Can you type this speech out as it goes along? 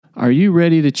Are you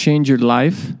ready to change your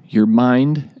life, your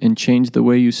mind, and change the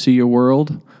way you see your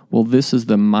world? Well, this is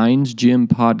the Mind's Gym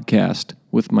podcast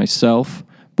with myself,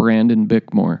 Brandon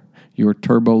Bickmore, your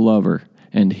turbo lover.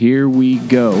 And here we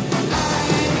go.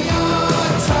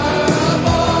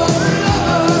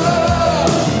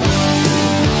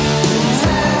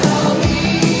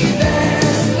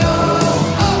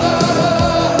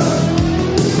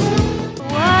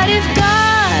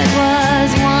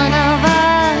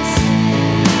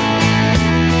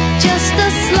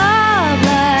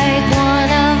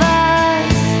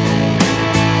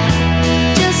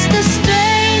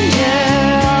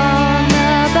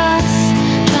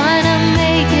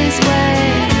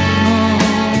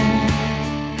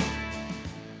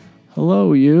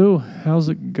 Hello, you. How's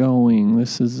it going?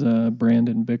 This is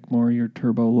Brandon Bickmore, your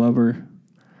turbo lover.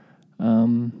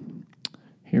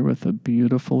 Here with a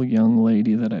beautiful young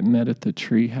lady that I met at the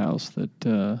treehouse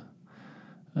that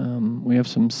we have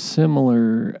some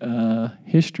similar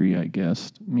history, I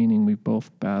guess, meaning we've both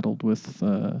battled with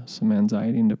some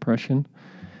anxiety and depression,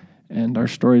 and our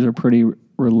stories are pretty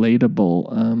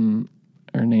relatable.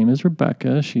 Her name is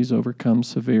Rebecca. She's overcome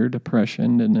severe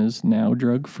depression and is now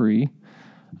drug-free.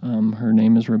 Her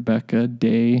name is Rebecca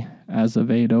de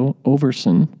Azevedo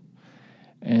Overson,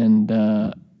 and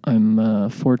I'm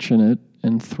fortunate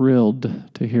and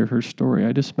thrilled to hear her story.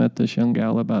 I just met this young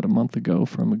gal about a month ago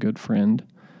from a good friend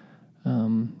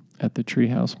at the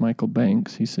treehouse, Michael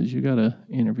Banks. He says, you got to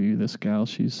interview this gal.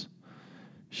 She's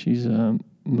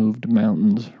moved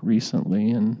mountains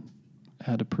recently and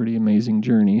had a pretty amazing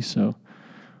journey, so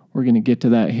we're going to get to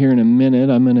that here in a minute.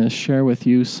 I'm going to share with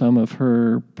you some of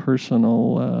her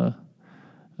personal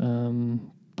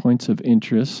points of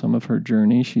interest, some of her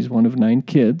journey. She's one of 9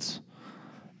 kids,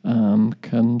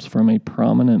 comes from a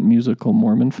prominent musical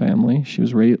Mormon family. She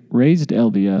was raised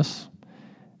LDS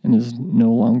and is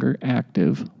no longer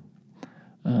active.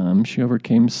 She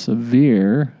overcame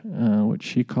severe, what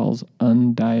she calls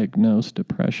undiagnosed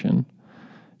depression.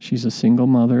 She's a single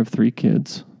mother of 3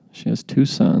 kids. She has 2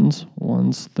 sons,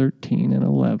 one's 13 and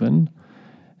 11,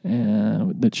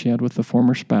 that she had with the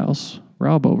former spouse,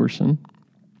 Rob Overson.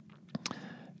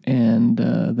 And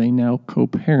they now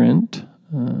co-parent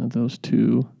those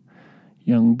 2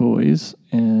 young boys,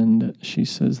 and she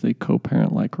says they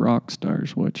co-parent like rock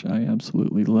stars, which I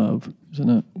absolutely love. Isn't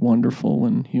it wonderful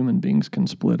when human beings can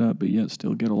split up but yet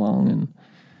still get along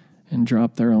and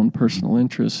drop their own personal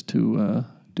interests to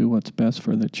do what's best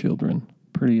for the children?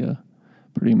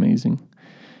 Pretty amazing.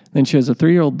 Then she has a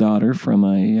 3-year-old daughter from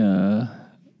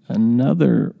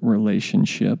another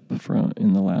relationship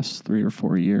in the last 3 or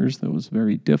 4 years that was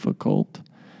very difficult,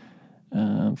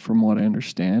 from what I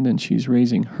understand, and she's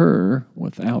raising her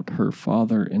without her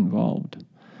father involved.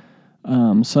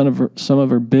 Some of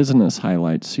her business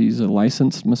highlights: she's a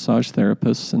licensed massage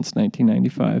therapist since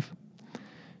 1995.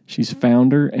 She's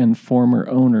founder and former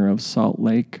owner of Salt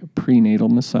Lake Prenatal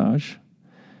Massage.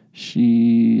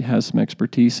 She has some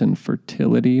expertise in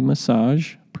fertility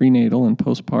massage, prenatal and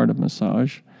postpartum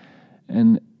massage,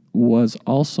 and was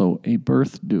also a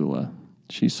birth doula.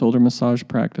 She sold her massage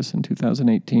practice in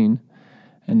 2018,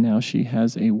 and now she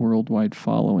has a worldwide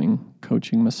following,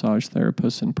 coaching massage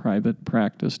therapists in private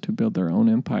practice to build their own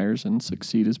empires and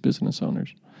succeed as business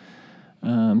owners.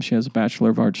 She has a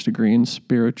Bachelor of Arts degree in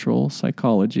spiritual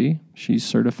psychology. She's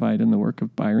certified in the work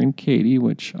of Byron Katie,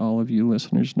 which all of you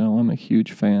listeners know I'm a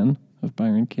huge fan of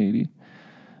Byron Katie.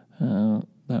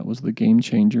 That was the game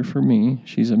changer for me.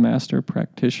 She's a master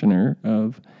practitioner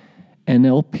of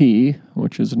NLP,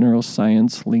 which is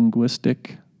neuroscience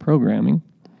linguistic programming,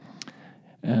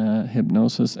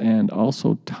 hypnosis, and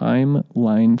also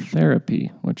timeline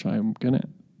therapy, which I'm going to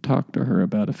talk to her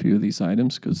about a few of these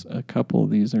items because a couple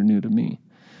of these are new to me.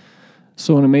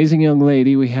 So an amazing young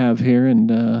lady we have here,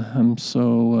 and I'm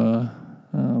so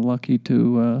lucky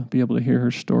to be able to hear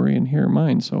her story and hear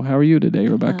mine. So how are you today,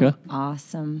 Rebecca?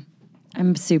 Awesome.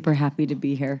 I'm super happy to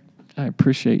be here. I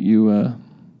appreciate you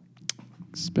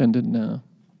spending a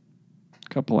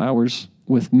couple hours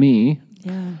with me.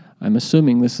 Yeah. I'm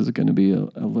assuming this is going to be a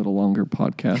little longer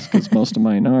podcast because most of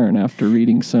mine are. And after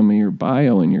reading some of your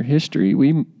bio and your history,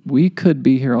 we could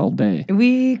be here all day.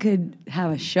 We could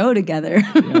have a show together.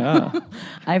 Yeah.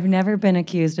 I've never been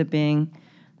accused of being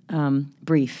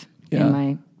brief in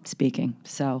my speaking.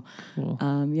 So, cool.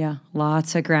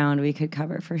 lots of ground we could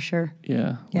cover for sure.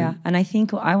 Yeah. Yeah. And I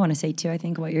think I want to say, too, I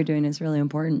think what you're doing is really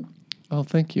important. Oh,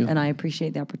 thank you. And I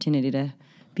appreciate the opportunity to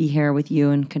be here with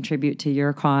you and contribute to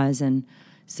your cause and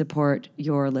support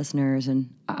your listeners. And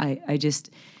I just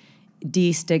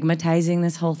destigmatizing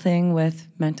this whole thing with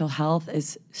mental health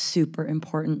is super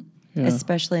important. Yeah.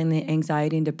 especially in the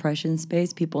anxiety and depression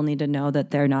space. People need to know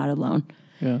that they're not alone.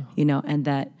 Yeah. And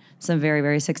that some very,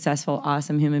 very successful,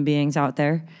 awesome human beings out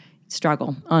there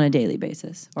struggle on a daily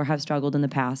basis or have struggled in the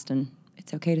past. And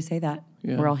it's okay to say that.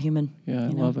 Yeah. We're all human. Yeah, I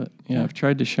love it. Yeah, I've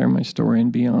tried to share my story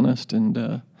and be honest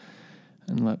and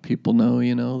let people know,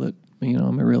 that,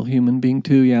 I'm a real human being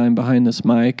too. Yeah, I'm behind this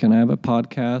mic and I have a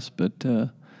podcast, but,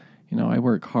 I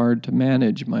work hard to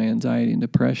manage my anxiety and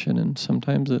depression, and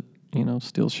sometimes it,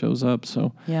 still shows up.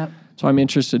 So, So I'm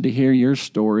interested to hear your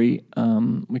story.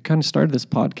 We kind of started this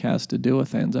podcast to deal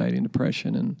with anxiety and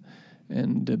depression,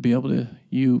 and to be able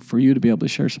to for you to be able to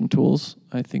share some tools,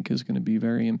 I think is going to be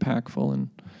very impactful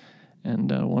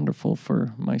and wonderful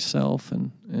for myself,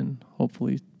 and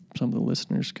hopefully some of the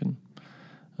listeners can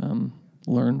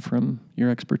learn from your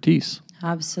expertise.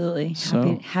 Absolutely.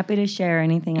 So, happy to share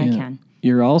anything I can.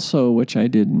 You're also, which I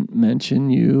didn't mention,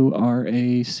 you are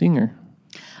a singer.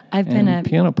 I've been a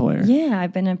piano player. Yeah,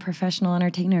 I've been a professional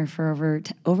entertainer for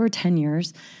over 10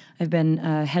 years. I've been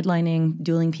a headlining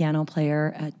dueling piano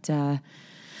player at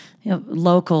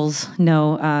locals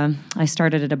know. I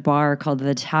started at a bar called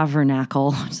the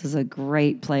Tabernacle, which is a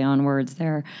great play on words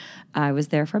there. I was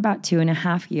there for about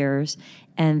 2.5 years,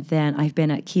 and then I've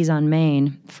been at Keys on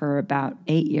Main for about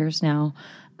 8 years now.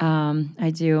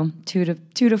 I do two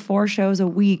to four shows a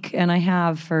week, and I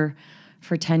have for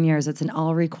 10 years. It's an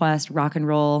all-request rock and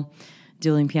roll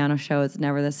dueling piano show. It's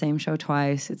never the same show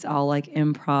twice. It's all like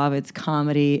improv. It's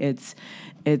comedy.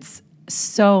 It's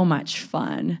so much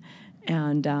fun.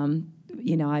 And,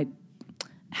 I,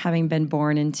 having been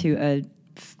born into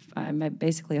I'm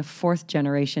basically a fourth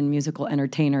generation musical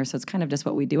entertainer, so it's kind of just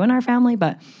what we do in our family,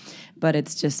 but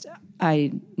it's just,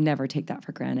 I never take that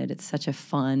for granted. It's such a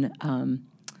fun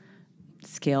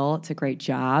skill. It's a great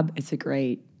job. It's a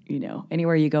great,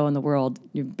 anywhere you go in the world,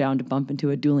 you're bound to bump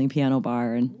into a dueling piano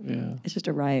bar, and it's just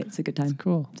a riot. It's a good time. That's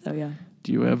cool. So, yeah.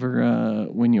 Do you ever,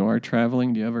 when you are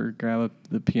traveling, do you ever grab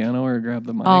the piano or grab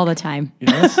the mic? All the time.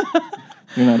 Yes?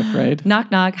 You're not afraid? Knock,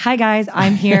 knock. Hi, guys.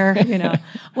 I'm here.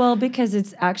 Well, because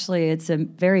it's a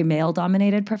very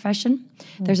male-dominated profession.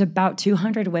 There's about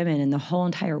 200 women in the whole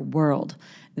entire world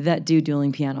that do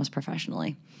dueling pianos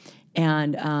professionally.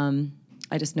 And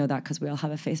I just know that because we all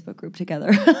have a Facebook group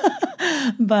together.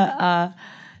 But,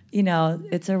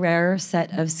 it's a rare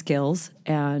set of skills.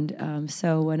 And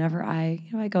so whenever I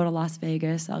go to Las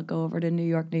Vegas, I'll go over to New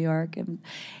York, and,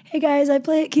 hey, guys, I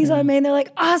play at Keys on Main. They're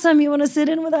like, awesome, you want to sit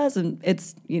in with us? And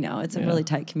it's, it's a really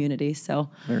tight community. So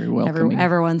very welcoming.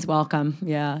 Everyone's welcome.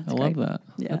 Yeah, I love that.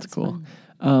 Yeah, that's cool.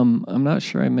 Fun. I'm not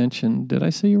sure I mentioned, did I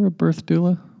say you were a birth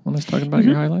doula when I was talking about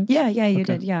your highlights? Yeah, you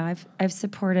did. Yeah, I've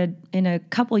supported, in a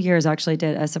couple years, actually,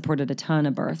 I supported a ton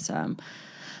of births.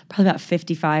 Probably about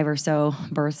 55 or so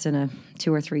births in a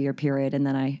 2 or 3 year period. And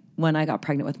then when I got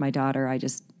pregnant with my daughter, I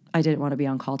didn't want to be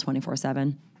on call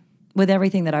 24/7. With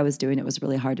everything that I was doing, it was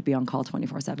really hard to be on call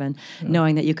 24/7,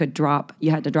 knowing that you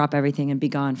had to drop everything and be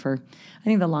gone for, I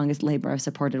think the longest labor I've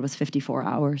supported was 54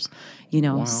 hours,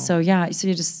 Wow. So I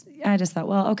just thought,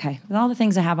 well, okay, with all the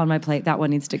things I have on my plate, that one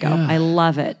needs to go. Yeah. I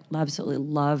love it. Absolutely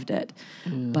loved it.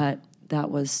 Yeah. But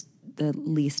that was the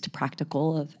least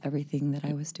practical of everything that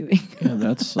I was doing. Yeah,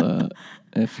 that's,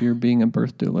 if you're being a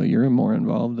birth doula, you're more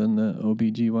involved than the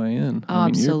OBGYN. Oh,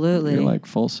 absolutely. You're like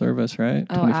full service, right?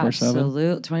 24/7? Oh,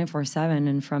 absolutely. 24/7.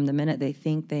 And from the minute they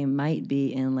think they might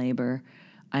be in labor,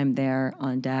 I'm there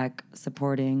on deck,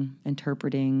 supporting,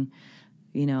 interpreting,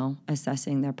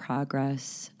 assessing their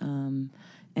progress,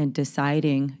 and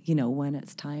deciding, when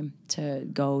it's time to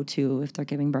go to, if they're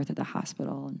giving birth at the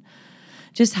hospital, and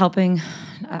just helping.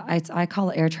 I call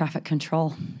it air traffic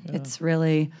control. Yeah. It's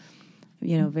really,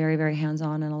 very, very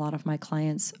hands-on, and a lot of my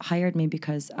clients hired me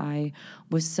because I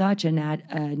was such a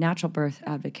natural birth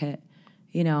advocate.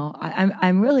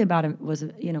 I'm really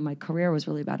my career was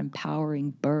really about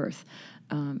empowering birth.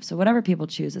 So whatever people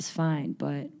choose is fine,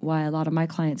 but why a lot of my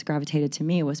clients gravitated to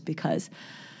me was because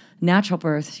natural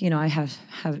birth, I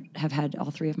have had all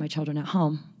 3 of my children at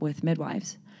home with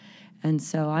midwives. And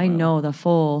so I know the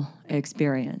full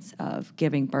experience of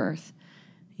giving birth,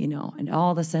 and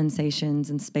all the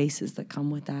sensations and spaces that come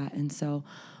with that. And so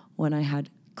when I had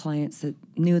clients that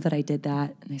knew that I did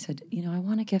that, and they said, I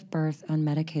want to give birth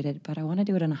unmedicated, but I want to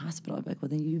do it in a hospital. I'd be like, well,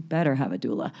 then you better have a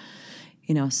doula.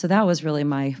 So that was really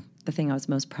the thing I was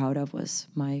most proud of. Was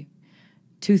my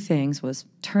 2 things was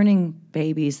turning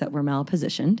babies that were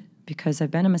malpositioned, because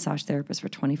I've been a massage therapist for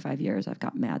 25 years. I've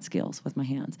got mad skills with my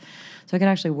hands. So I could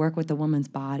actually work with the woman's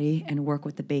body and work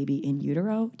with the baby in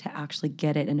utero to actually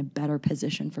get it in a better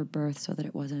position for birth, so that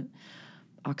it wasn't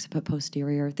occiput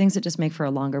posterior, things that just make for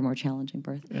a longer, more challenging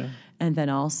birth. Yeah. And then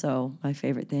also my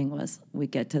favorite thing was we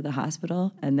get to the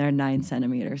hospital and they're 9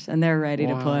 centimeters and they're ready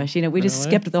to push. You know, we just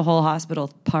Really? skipped the whole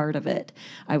hospital part of it.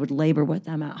 I would labor with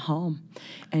them at home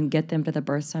and get them to the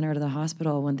birth center, to the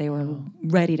hospital when they were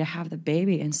ready to have the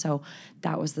baby. And so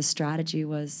that was the strategy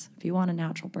was, if you want a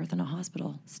natural birth in a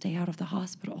hospital, stay out of the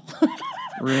hospital.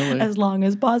 Really? As long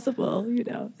as possible, you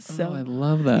know. So I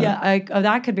love that. yeah,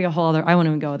 that could be a whole other. I won't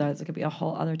even go with that. It could be a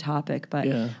whole other topic. But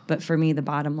Yeah. but for me, the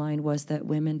bottom line was that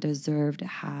women deserve to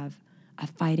have a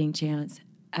fighting chance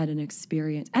at an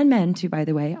experience, and men too. By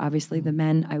the way, obviously the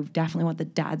men. I definitely want the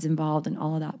dads involved and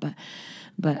all of that.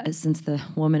 But since the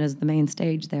woman is the main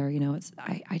stage there, you know,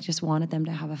 I just wanted them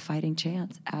to have a fighting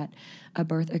chance at a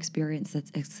birth experience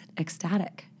that's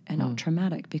ecstatic and not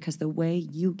traumatic, because the way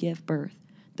you give birth,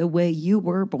 the way you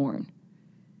were born,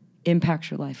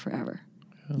 impacts your life forever.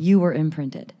 Yeah. You were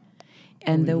imprinted.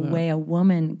 And the way a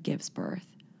woman gives birth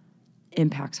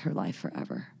impacts her life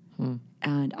forever.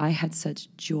 And I had such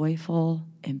joyful,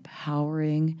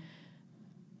 empowering,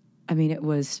 I mean, it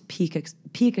was peak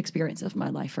experience of my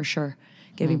life for sure.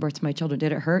 Giving birth to my children.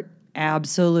 Did it hurt?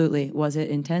 Absolutely. Was it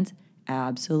intense?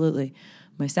 Absolutely.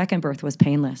 My second birth was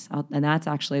painless. And that's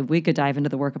actually, we could dive into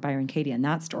the work of Byron Katie and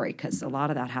that story, because a lot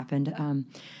of that happened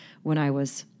when I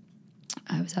was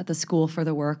at the school for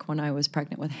the work when I was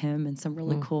pregnant with him, and some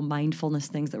really cool mindfulness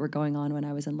things that were going on when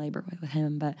I was in labor with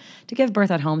him. But to give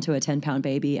birth at home to a 10-pound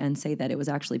baby and say that it was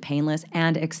actually painless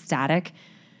and ecstatic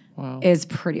is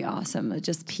pretty awesome. It's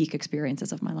just peak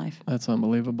experiences of my life. That's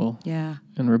unbelievable. Yeah.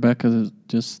 And Rebecca,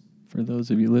 just for those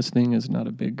of you listening, is not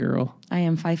a big girl. I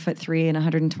am 5'3" and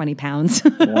 120 pounds.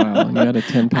 Wow. And you had a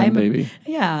 10-pound baby.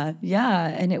 Yeah.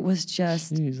 And it was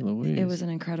just, Jeez Louise. It was an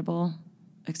incredible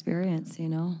experience, you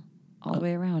know, all the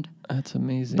way around. That's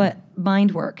amazing. But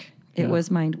mind work. It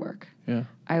was mind work. Yeah.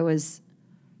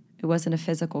 It wasn't a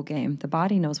physical game. The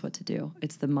body knows what to do.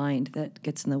 It's the mind that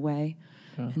gets in the way.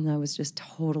 Yeah. And I was just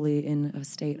totally in a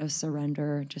state of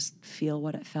surrender, just feel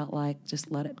what it felt like, just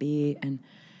let it be. And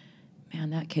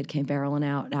man, that kid came barreling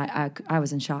out. I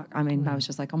was in shock. I mean, I was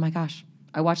just like, oh my gosh.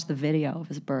 I watched the video of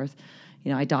his birth.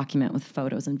 You know, I document with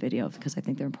photos and video because I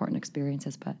think they're important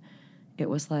experiences. But it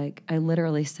was like, I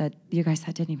literally said, you guys,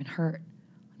 that didn't even hurt.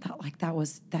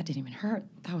 That didn't even hurt.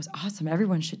 That was awesome.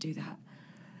 Everyone should do that.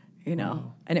 You know?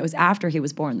 Wow. And it was after he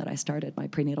was born that I started my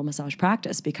prenatal massage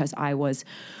practice, because I was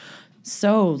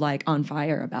so like on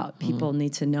fire about people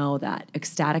need to know that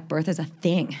ecstatic birth is a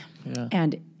thing. Yeah.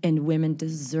 And women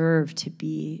deserve to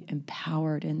be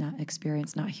empowered in that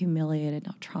experience, not humiliated,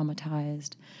 not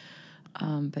traumatized,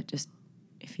 but just,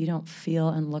 if you don't feel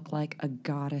and look like a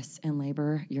goddess in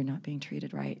labor, you're not being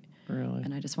treated right. Really?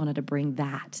 And I just wanted to bring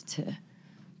that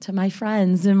to my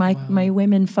friends and my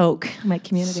women folk, my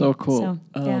community. So cool.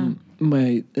 So,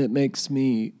 it makes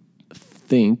me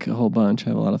think a whole bunch. I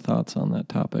have a lot of thoughts on that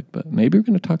topic, but maybe we're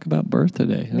going to talk about birth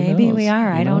today. Who maybe knows? We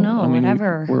are. I don't know. I mean,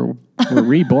 whatever. We're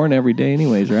reborn every day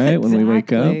anyways, right? When we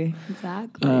wake up.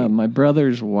 Exactly. My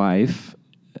brother's wife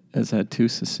has had 2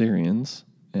 cesareans,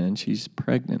 and she's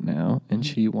pregnant now, and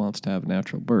she wants to have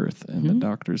natural birth, and the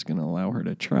doctor's going to allow her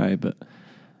to try, but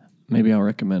maybe I'll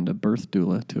recommend a birth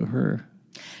doula to her.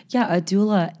 Yeah, a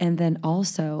doula, and then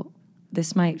also,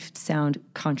 this might sound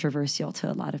controversial to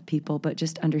a lot of people, but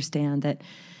just understand that,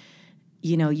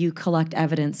 you know, you collect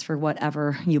evidence for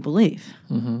whatever you believe.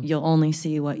 You'll only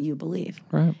see what you believe.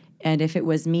 Right. And if it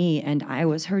was me and I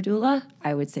was her doula,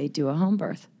 I would say do a home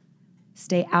birth.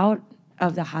 Stay out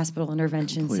of the hospital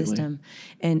intervention system.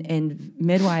 And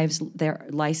midwives, they're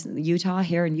licensed.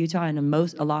 Here in Utah, and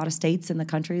a lot of states in the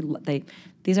country,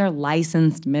 these are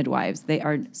licensed midwives.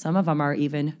 Some of them are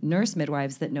even nurse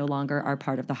midwives that no longer are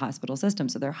part of the hospital system.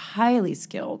 So they're highly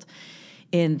skilled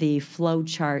in the flow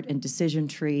chart and decision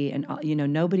tree, and you know,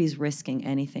 nobody's risking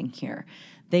anything here.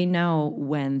 They know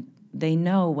when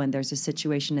there's a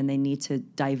situation and they need to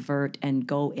divert and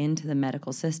go into the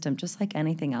medical system, just like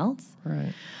anything else.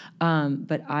 Right.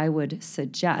 But I would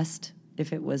suggest,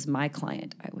 if it was my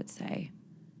client, I would say,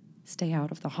 stay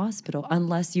out of the hospital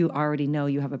unless you already know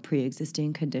you have a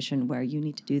pre-existing condition where you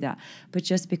need to do that. But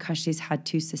just because she's had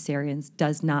 2 cesareans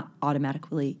does not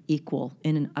automatically equal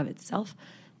in and of itself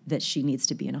that she needs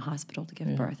to be in a hospital to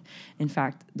give birth. In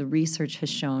fact, the research has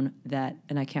shown that,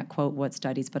 and I can't quote what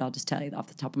studies, but I'll just tell you off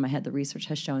the top of my head, the research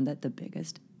has shown that the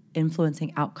biggest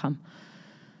influencing outcome,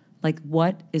 like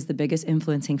what is the biggest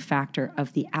influencing factor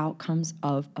of the outcomes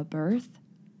of a birth,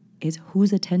 is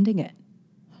who's attending it.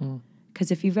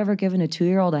 Because if you've ever given a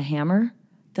 2-year-old a hammer,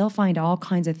 they'll find all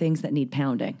kinds of things that need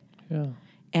pounding. Yeah.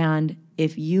 And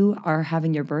if you are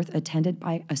having your birth attended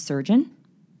by a surgeon,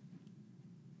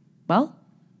 well,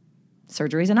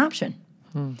 surgery is an option.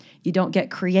 You don't get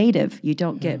creative. You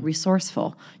don't get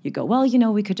resourceful. You go, well,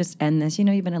 we could just end this.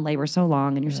 You've been in labor so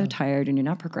long and you're so tired and you're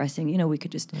not progressing. We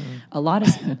could just,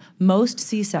 most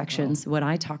C-sections, when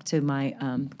I talk to my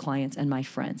clients and my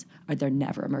friends, they're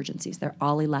never emergencies. They're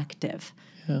all elective.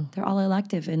 Yeah. They're all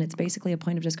elective. And it's basically a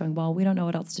point of just going, well, we don't know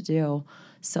what else to do.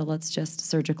 So let's just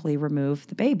surgically remove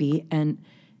the baby. And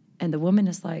the woman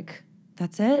is like,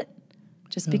 that's it?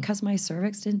 Just because my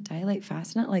cervix didn't dilate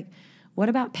fast enough? Like, what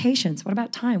about patience? What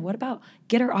about time? What about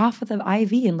get her off with an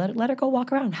IV and let her go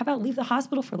walk around? How about leave the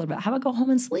hospital for a little bit? How about go home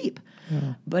and sleep?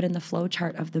 Yeah. But in the flow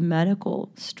chart of the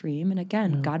medical stream, and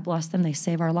again, God bless them, they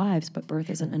save our lives, but birth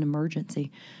isn't an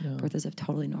emergency. No. Birth is a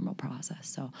totally normal process.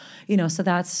 So, so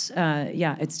that's,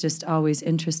 it's just always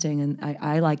interesting. And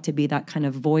I like to be that kind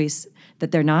of voice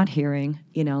that they're not hearing,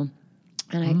 And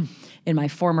I, in my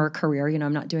former career,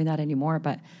 I'm not doing that anymore,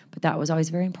 but that was always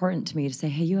very important to me to say,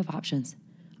 hey, you have options.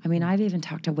 I mean, I've even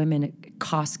talked to women at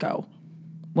Costco.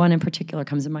 One in particular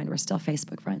comes to mind. We're still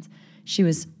Facebook friends. She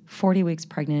was 40 weeks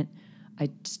pregnant. I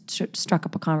struck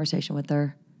up a conversation with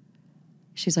her.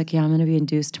 She's like, yeah, I'm going to be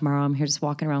induced tomorrow. I'm here just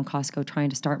walking around Costco trying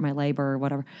to start my labor or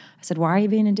whatever. I said, why are you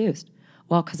being induced?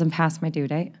 Well, because I'm past my due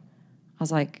date. I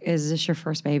was like, is this your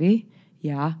first baby?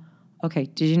 Yeah. Okay,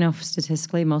 did you know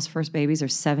statistically most first babies are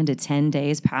 7 to 10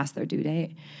 days past their due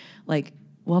date? Like,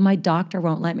 well, my doctor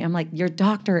won't let me. I'm like, your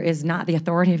doctor is not the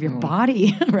authority of your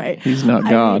body, right? He's not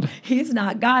God. He's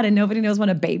not God, and nobody knows when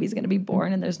a baby's going to be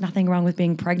born, and there's nothing wrong with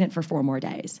being pregnant for 4 more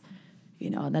days.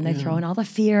 And then they throw in all the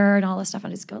fear and all this stuff,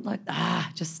 and I just go, like,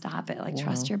 just stop it. Like,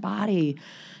 trust your body.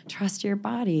 Trust your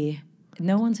body.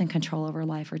 No one's in control over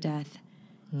life or death.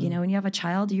 When you have a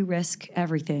child, you risk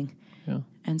everything. Yeah.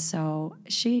 And so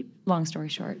she, long story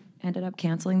short, ended up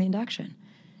canceling the induction.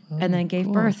 And then gave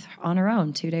birth on her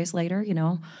own. 2 days later,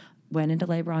 went into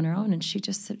labor on her own. And she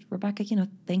just said, Rebecca,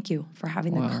 thank you for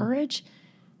having the courage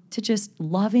to just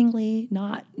lovingly,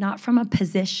 not from a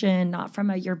position, not from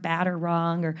a you're bad or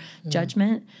wrong or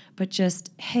judgment, but just,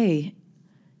 hey,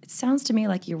 it sounds to me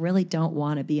like you really don't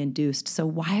want to be induced. So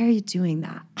why are you doing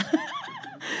that?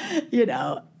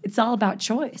 It's all about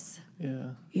choice. Yeah.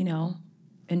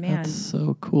 And man, that's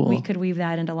so cool. We could weave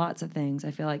that into lots of things.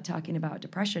 I feel like talking about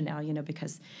depression now,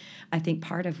 because I think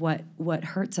part of what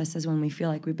hurts us is when we feel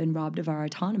like we've been robbed of our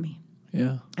autonomy.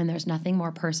 Yeah. And there's nothing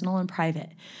more personal and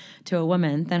private to a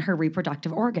woman than her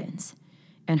reproductive organs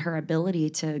and her ability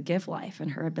to give life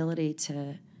and her ability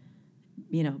to,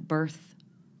 birth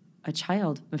a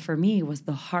child. But for me, was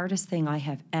the hardest thing I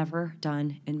have ever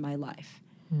done in my life.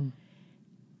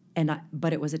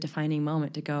 But it was a defining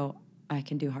moment to go, I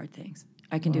can do hard things.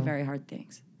 I can do very hard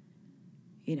things.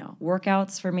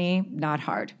 Workouts for me, not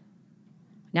hard.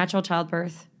 Natural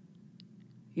childbirth,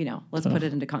 let's put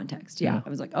it into context. Yeah. I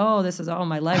was like,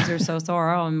 my legs are so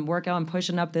sore. I'm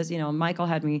pushing up this, Michael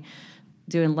had me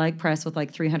doing leg press with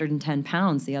like 310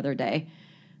 pounds the other day.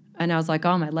 And I was like,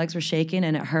 my legs were shaking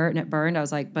and it hurt and it burned. I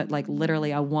was like, but like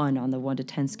literally a 1 on the 1 to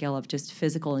 10 scale of just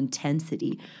physical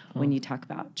intensity when you talk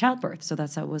about childbirth. So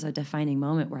that was a defining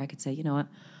moment where I could say, you know what,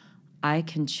 I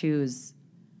can choose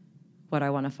what I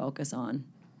want to focus on.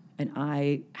 And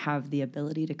I have the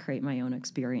ability to create my own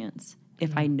experience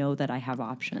if I know that I have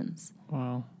options.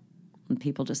 Wow. And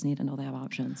people just need to know they have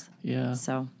options. Yeah.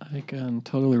 So I can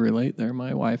totally relate there.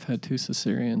 My wife had 2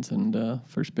 cesareans, and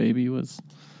first baby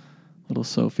little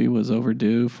Sophie was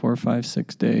overdue 4, 5,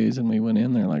 6 days, and we went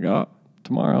in there like,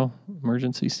 tomorrow,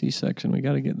 emergency C-section. We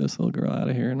got to get this little girl out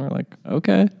of here. And we're like,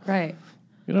 okay. Right.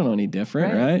 You don't know any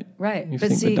different, right? Right. You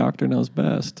think the doctor knows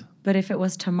best. But if it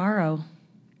was tomorrow,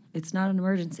 it's not an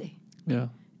emergency. Yeah.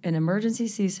 An emergency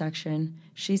C-section,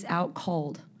 she's out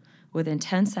cold within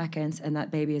 10 seconds, and that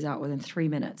baby is out within 3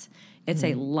 minutes. It's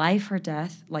a life or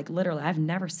death. Like, literally, I've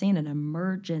never seen an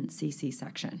emergency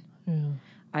C-section. Yeah.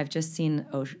 I've just seen,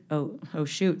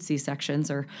 shoot, C-sections,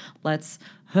 or let's,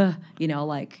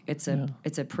 like it's a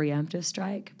preemptive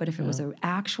strike. But if it was an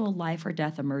actual life or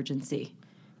death emergency,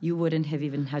 you wouldn't have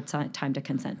even had time to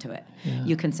consent to it. Yeah.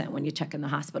 You consent when you check in the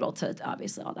hospital to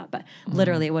obviously all that. But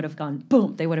literally it would have gone,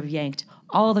 boom, they would have yanked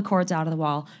all the cords out of the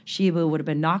wall. Shibu would have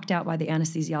been knocked out by the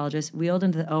anesthesiologist, wheeled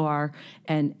into the OR,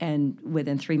 and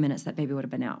within 3 minutes that baby would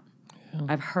have been out. Yeah.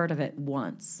 I've heard of it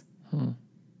once.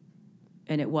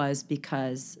 And it was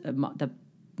because the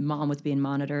mom was being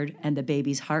monitored and the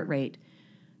baby's heart rate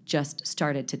just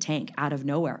started to tank out of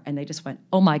nowhere. And they just went,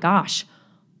 oh my gosh,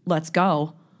 let's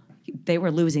go. They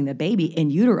were losing the baby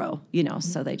in utero,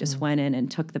 so they just went in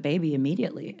and took the baby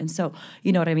immediately. And so,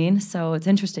 you know what I mean? So it's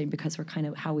interesting because we're kind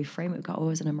of how we frame it. We go, it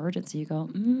was an emergency. You go,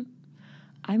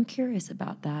 I'm curious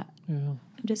about that. Yeah.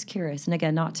 I'm just curious. And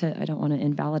again, I don't want to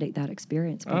invalidate that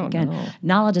experience. But Oh, again, no.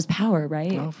 knowledge is power,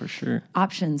 right? Oh, for sure.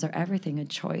 Options are everything. And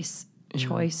choice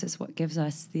is what gives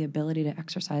us the ability to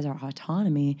exercise our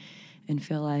autonomy and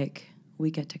feel like we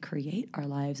get to create our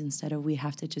lives instead of we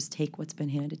have to just take what's been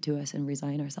handed to us and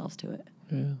resign ourselves to it.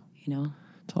 Yeah. You know?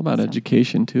 It's all about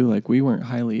education, too. Like, we weren't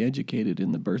highly educated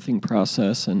in the birthing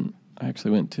process, and I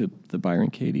actually went to the Byron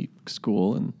Katie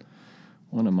school, and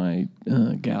one of my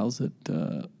gals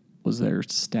that was there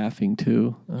staffing,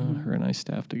 too, her and I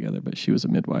staffed together, but she was a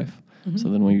midwife. So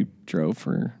then we drove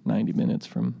for 90 minutes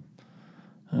from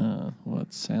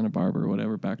Santa Barbara or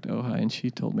whatever, back to Ojai, and she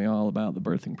told me all about the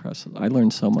birthing process. I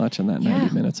learned so much in that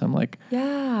 90 minutes. I'm like,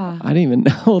 I didn't even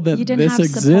know that this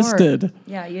existed. Support.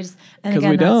 Yeah, you just, and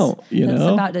because again, we don't,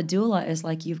 that's about the doula is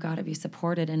like, you've got to be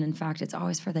supported. And in fact, it's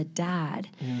always for the dad.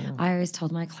 Yeah. I always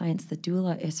told my clients the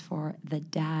doula is for the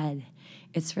dad.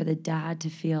 It's for the dad to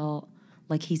feel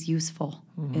like he's useful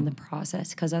in the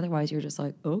process, because otherwise you're just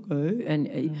like, okay,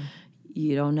 and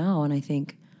you don't know. And I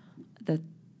think that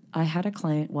I had a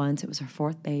client once, it was her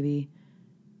fourth baby,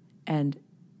 and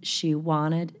she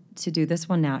wanted to do this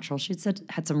one natural. She'd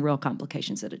had some real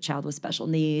complications, had a child with special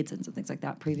needs and some things like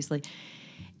that previously.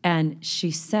 And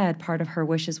she said part of her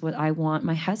wishes was, I want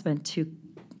my husband to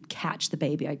catch the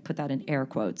baby. I put that in air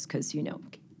quotes because,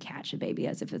 catch a baby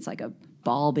as if it's like a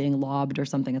ball being lobbed or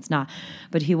something. It's not.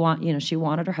 But she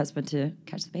wanted her husband to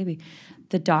catch the baby.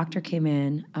 The doctor came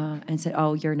in and said,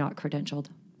 oh, you're not credentialed.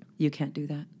 You can't do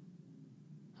that.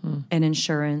 And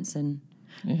insurance and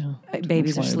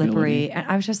babies are slippery. And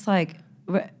I was just like,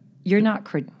 you're not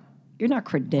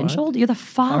credentialed. What? You're the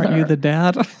father. Aren't you the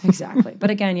dad? Exactly. But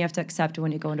again, you have to accept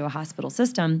when you go into a hospital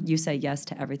system, you say yes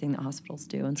to everything that hospitals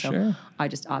do. And so I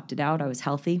just opted out. I was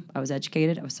healthy. I was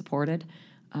educated. I was supported.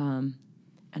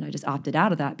 And I just opted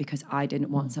out of that because I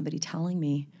didn't want somebody telling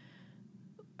me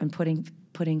and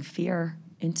putting fear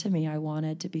into me. I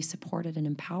wanted to be supported and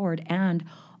empowered and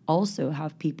also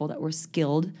have people that were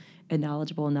skilled and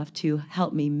knowledgeable enough to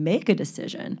help me make a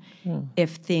decision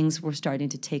if things were starting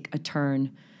to take a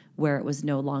turn where it was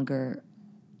no longer,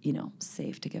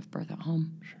 safe to give birth at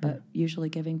home. Sure. But usually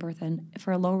giving birth, and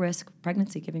for a low-risk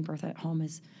pregnancy, giving birth at home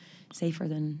is safer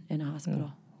than in a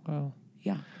hospital. Yeah. Wow.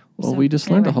 Yeah. Well, we just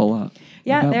learned a whole lot.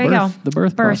 Yeah, there you go. The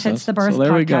birth process. It's the birth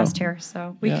podcast here,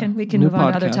 so we can move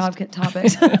on to other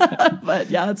topics.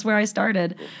 But yeah, that's where I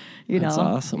started. That's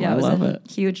awesome. Yeah, I love it. It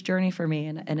was a huge journey for me,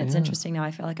 and it's interesting now. I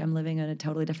feel like I'm living in a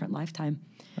totally different lifetime.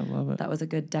 I love it. That was a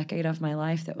good decade of my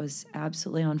life that was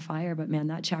absolutely on fire. But man,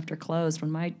 that chapter closed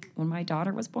when my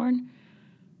daughter was born.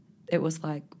 It was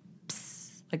like,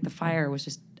 like the fire was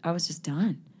just. I was just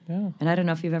done. Yeah. And I don't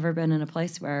know if you've ever been in a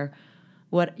place where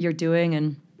what you're doing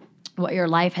and what your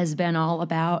life has been all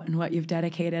about and what you've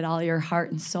dedicated all your heart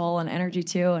and soul and energy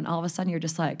to, and all of a sudden you're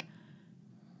just like,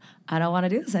 I don't want to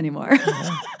do this anymore.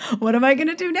 Yeah. What am I going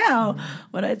to do now?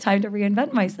 When it's time to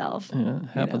reinvent myself. Yeah, it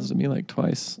happens to me like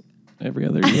twice every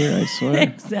other year, I swear.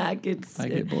 Exactly. I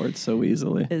get bored so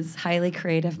easily. It's highly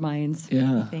creative minds,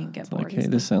 I think, get bored. Like, hey,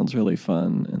 this sounds really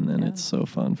fun, and then it's so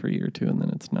fun for a year or two, and then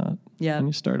it's not. Yeah. And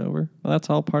you start over. Well, that's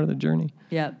all part of the journey.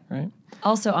 Yeah. Right?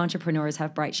 Also, entrepreneurs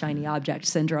have bright, shiny object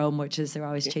syndrome, which is they're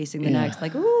always chasing the next.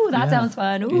 Like, ooh, that sounds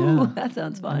fun. Ooh, that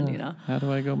sounds fun, How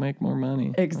do I go make more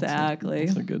money? Exactly.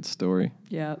 That's a good story.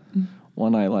 Yeah.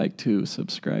 One I like to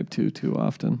subscribe to too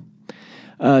often.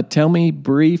 Tell me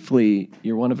briefly,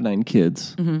 you're one of 9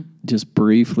 kids, just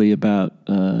briefly about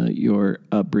your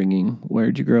upbringing.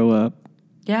 Where'd you grow up?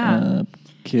 Yeah.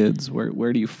 Kids,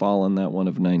 where do you fall in that one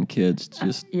of 9 kids?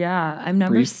 Just I'm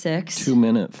number 6.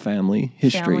 2-minute family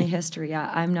history. Family history,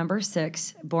 yeah. I'm number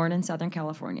 6, born in Southern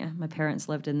California. My parents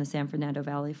lived in the San Fernando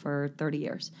Valley for 30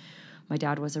 years. My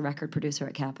dad was a record producer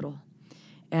at Capitol.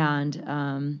 And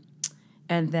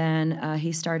then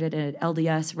he started an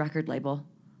LDS record label,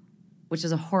 which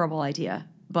is a horrible idea,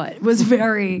 but was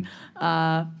very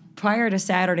prior to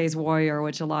Saturday's Warrior,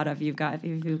 which a lot of you've got,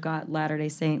 if you've got Latter-day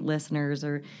Saint listeners,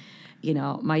 or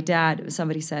my dad.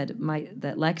 Somebody said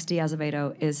that Lex D.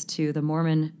 Azevedo is to the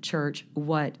Mormon Church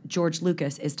what George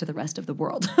Lucas is to the rest of the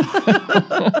world.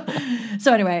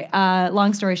 So anyway,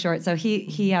 long story short, so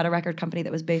he had a record company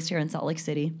that was based here in Salt Lake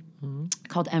City.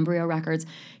 Called Embryo Records.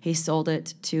 He sold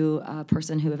it to a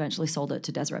person who eventually sold it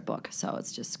to Deseret Book. So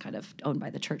it's just kind of owned by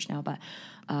the church now. But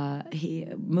he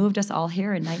moved us all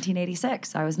here in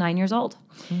 1986. I was 9 years old.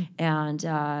 And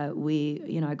I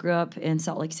grew up in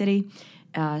Salt Lake City,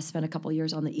 spent a couple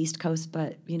years on the East Coast.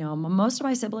 But, most of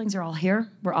my siblings are all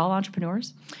here. We're all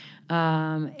entrepreneurs.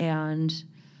 My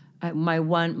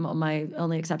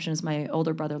only exception is my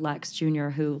older brother, Lex Jr.,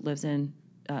 who lives in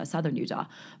southern Utah.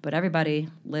 But everybody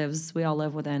we all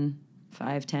live within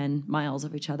 5-10 miles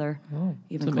of each other. Oh,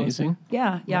 even it's closer. amazing.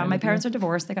 Yeah. Right My with parents you. are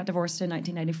divorced. They got divorced in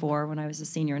 1994 when I was a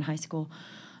senior in high school.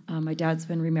 My dad's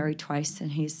been remarried twice,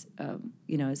 and he's,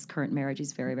 his current marriage,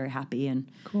 he's very, very happy. And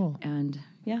Cool. And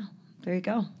yeah, there you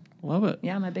go. Love it.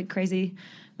 Yeah, my big crazy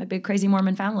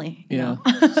Mormon family. you Yeah.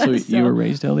 know. So you were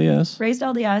raised LDS? Raised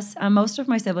LDS. Most of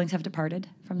my siblings have departed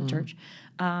from the church,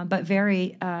 but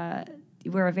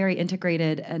we're a very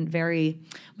integrated and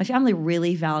my family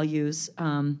really values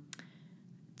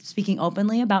speaking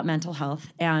openly about mental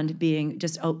health and being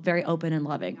just very open and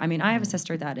loving. I mean, I have a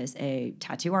sister that is a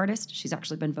tattoo artist. She's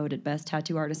actually been voted best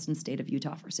tattoo artist in the state of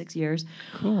Utah for 6 years.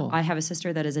 Cool. I have a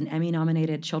sister that is an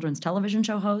Emmy-nominated children's television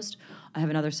show host. I have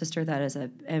another sister that is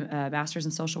a master's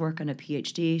in social work and a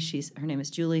PhD. Her name is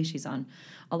Julie. She's on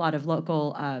a lot of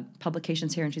local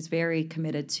publications here, and she's very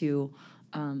committed to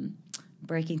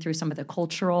breaking through some of the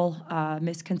cultural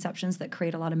misconceptions that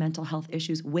create a lot of mental health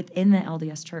issues within the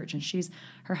LDS Church. And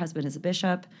her husband is a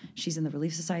bishop. She's in the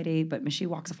Relief Society, but she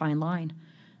walks a fine line.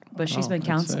 But she's been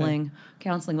counseling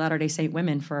Latter-day Saint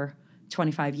women for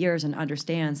 25 years and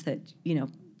understands that,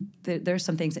 there's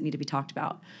some things that need to be talked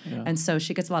about. Yeah. And so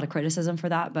she gets a lot of criticism for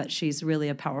that, but she's really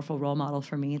a powerful role model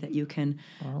for me that you can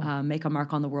make a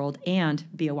mark on the world and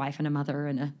be a wife and a mother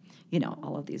and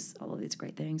all of these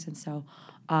great things. And so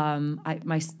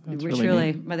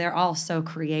they're all so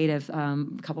creative. A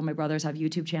couple of my brothers have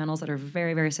YouTube channels that are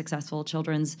very, very successful,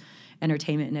 children's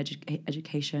entertainment and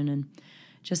education. And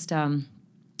just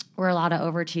we're a lot of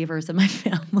overachievers in my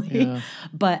family. Yeah.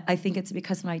 But I think it's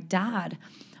because my dad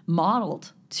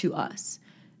modeled to us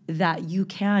that you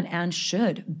can and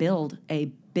should build a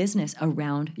business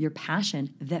around your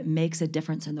passion that makes a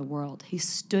difference in the world. He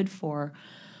stood for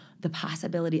the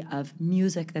possibility of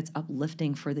music that's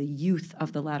uplifting for the youth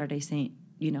of the Latter-day Saint,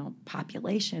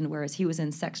 population, whereas he was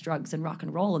in sex, drugs, and rock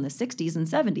and roll in the 60s and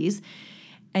 70s,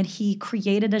 and he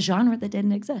created a genre that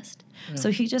didn't exist. Yeah.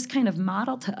 So he just kind of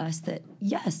modeled to us that,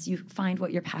 yes, you find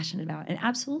what you're passionate about and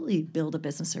absolutely build a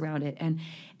business around it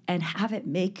and have it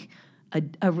make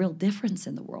a real difference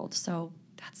in the world. So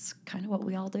that's kind of what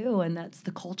we all do, and that's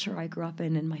the culture I grew up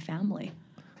in my family.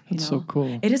 That's so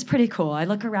cool. It is pretty cool. I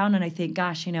look around and I think,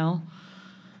 gosh,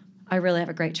 I really have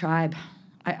a great tribe.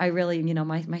 I really,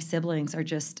 my siblings are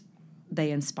just,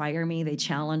 they inspire me, they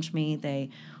challenge me,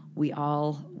 we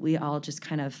all just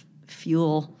kind of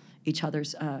fuel each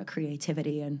other's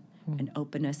creativity and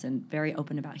openness, and very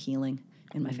open about healing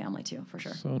in my family too, for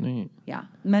sure. So neat. Yeah.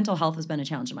 Mental health has been a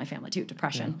challenge in my family too.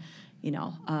 Depression,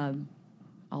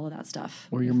 all of that stuff.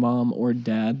 Were your mom or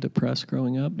dad depressed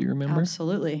growing up? Do you remember?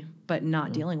 Absolutely, but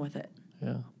not dealing with it.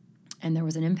 Yeah. And there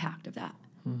was an impact of that.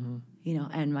 Mm-hmm.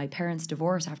 And my parents'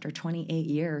 divorce after 28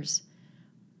 years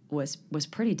was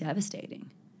pretty devastating.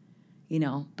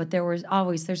 But there's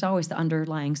always the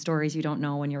underlying stories you don't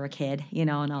know when you're a kid, and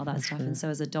all that stuff. Sure. And so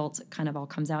as adults, it kind of all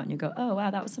comes out, and you go, oh wow,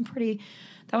 that was some pretty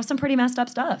messed up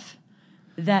stuff.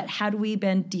 That had we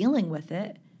been dealing with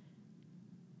it,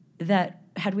 that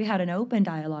had we had an open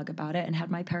dialogue about it, and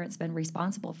had my parents been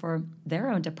responsible for their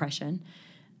own depression,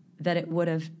 that it would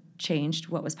have changed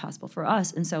what was possible for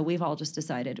us. And so we've all just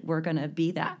decided we're going to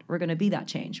be that. We're going to be that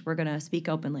change. We're going to speak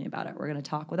openly about it. We're going to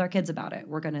talk with our kids about it.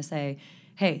 We're going to say,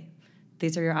 hey,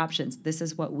 these are your options. This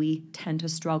is what we tend to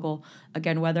struggle.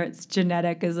 Again, whether it's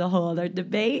genetic is a whole other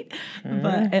debate,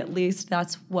 but at least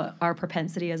that's what our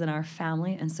propensity is in our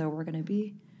family. And so we're going to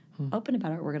be open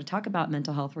about it. We're going to talk about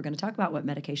mental health. We're going to talk about what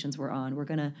medications we're on. We're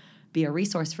going to be a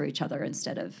resource for each other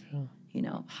instead of,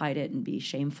 hide it and be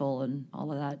shameful and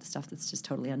all of that stuff that's just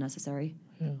totally unnecessary.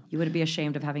 Yeah. You wouldn't be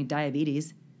ashamed of having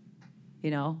diabetes,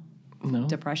 No.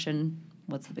 Depression,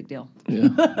 what's the big deal? Yeah.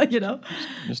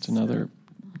 Just another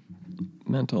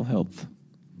mental health.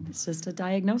 It's just a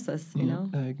diagnosis,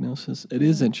 Diagnosis. It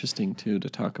is interesting, too, to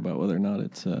talk about whether or not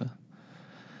it's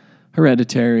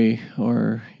hereditary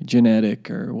or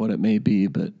genetic or what it may be.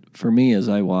 But for me, as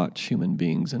I watch human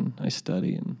beings and I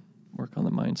study and work on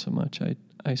the mind so much,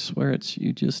 I swear it's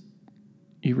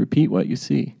you repeat what you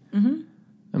see. Mm-hmm.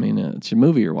 I mean, it's a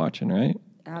movie you're watching, right?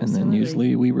 Absolutely. And then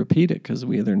usually we repeat it because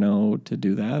we either know to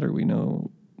do that or we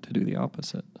know to do the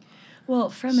opposite.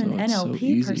 Well, from an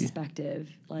NLP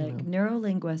perspective,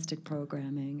 neuro-linguistic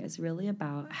programming is really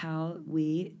about how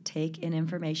we take in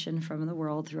information from the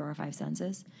world through our five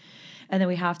senses, and then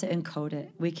we have to encode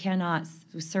it. We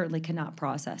certainly cannot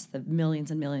process the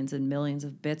millions and millions and millions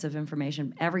of bits of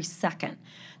information every second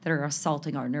that are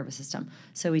assaulting our nervous system.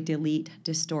 So we delete,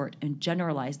 distort, and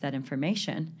generalize that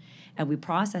information, and we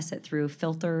process it through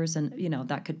filters, and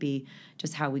that could be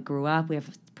just how we grew up. We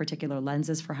have particular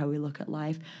lenses for how we look at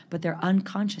life, but they're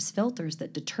unconscious filters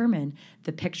that determine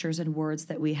the pictures and words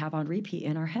that we have on repeat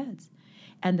in our heads.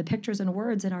 And the pictures and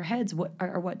words in our heads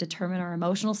are what determine our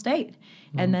emotional state,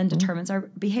 and then determines our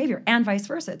behavior, and vice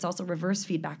versa. It's also reverse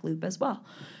feedback loop as well.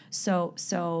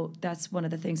 So that's one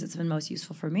of the things that's been most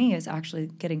useful for me, is actually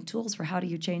getting tools for how do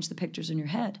you change the pictures in your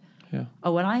head. Yeah.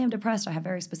 Oh, when I am depressed, I have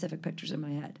very specific pictures in my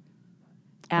head.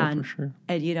 And, for sure.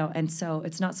 And so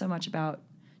it's not so much about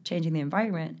changing the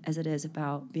environment as it is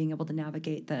about being able to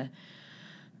navigate the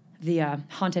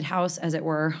haunted house, as it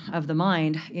were, of the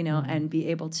mind, and be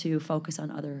able to focus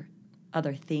on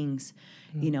other things,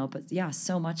 But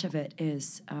so much of it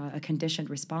is a conditioned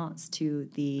response to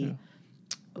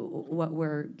what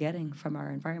we're getting from our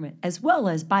environment, as well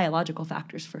as biological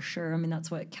factors, for sure. I mean, that's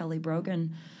what Kelly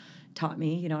Brogan taught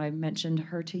me. I mentioned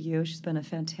her to you. She's been a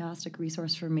fantastic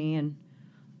resource for me, and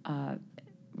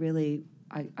really,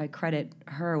 I credit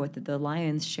her with the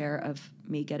lion's share of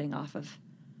me getting off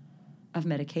of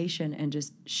medication and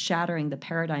just shattering the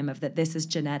paradigm of that this is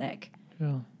genetic.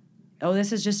 Yeah. Oh,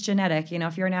 this is just genetic.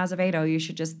 If you're an Azevedo, you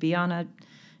should just be on a,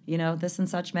 this and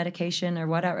such medication or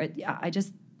whatever.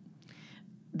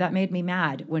 That made me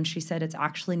mad when she said it's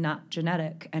actually not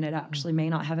genetic, and it actually may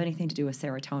not have anything to do with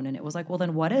serotonin. It was like, well,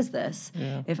 then what is this?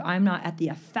 Yeah. If I'm not at the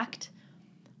effect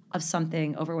of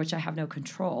something over which I have no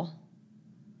control,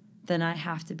 then I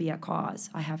have to be at cause.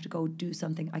 I have to go do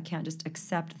something. I can't just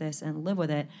accept this and live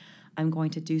with it. I'm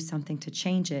going to do something to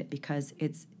change it because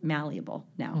it's malleable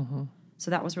now. Mm-hmm.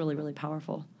 So that was really, really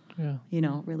powerful. Yeah.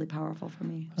 Really powerful for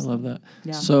me. I love that.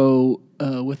 Yeah. So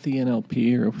with the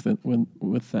NLP, or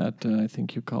with that, I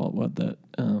think you call it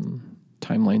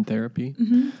timeline therapy.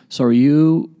 Mm-hmm. So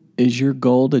is your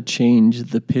goal to change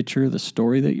the picture, the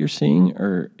story that you're seeing,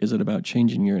 or is it about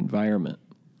changing your environment?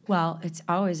 Well, it's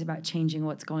always about changing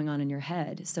what's going on in your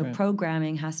head. So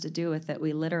Programming has to do with that.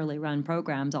 We literally run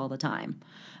programs all the time,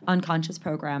 unconscious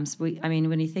programs.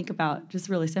 When you think about, just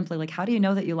really simply, like, how do you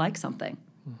know that you like something?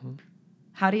 Mm-hmm.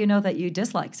 How do you know that you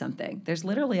dislike something? There's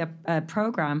literally a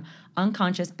program,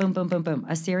 unconscious, boom, boom, boom, boom,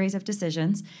 a series of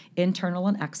decisions, internal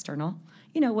and external.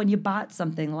 When you bought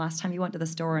something, the last time you went to the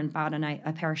store and bought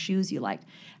a pair of shoes you liked,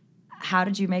 how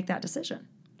did you make that decision?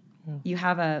 Yeah. You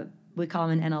have we call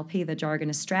them in NLP, the jargon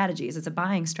is strategies. It's a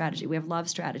buying strategy. We have love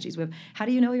strategies. How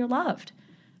do you know you're loved?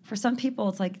 For some people,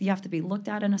 it's like you have to be looked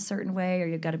at in a certain way, or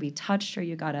you've got to be touched, or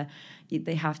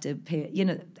they have to pay.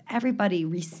 Everybody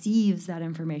receives that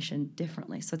information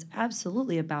differently. So it's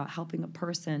absolutely about helping a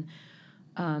person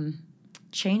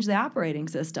change the operating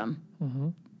system,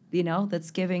 mm-hmm.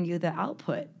 That's giving you the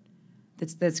output,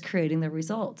 that's creating the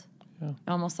result. Yeah.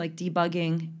 Almost like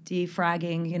debugging,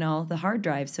 defragging, the hard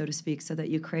drive, so to speak, so that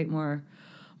you create more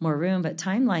room. But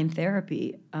timeline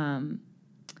therapy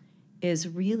is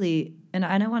really, and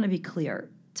I want to be clear,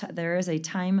 there is a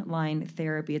timeline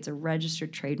therapy. It's a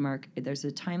registered trademark. There's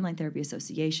a Timeline Therapy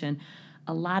Association.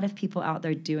 A lot of people out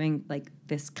there doing like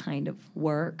this kind of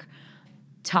work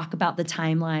talk about the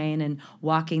timeline and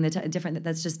walking different.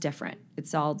 That's just different.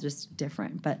 It's all just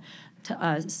different. But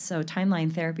so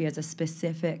timeline therapy as a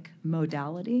specific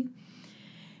modality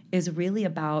is really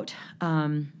about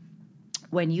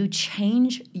when you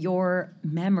change your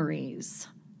memories,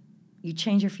 you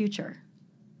change your future.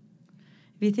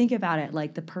 If you think about it,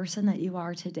 like the person that you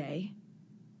are today,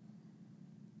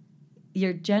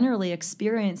 you're generally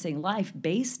experiencing life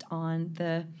based on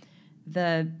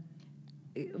the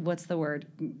what's the word,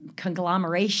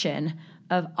 conglomeration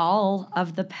of all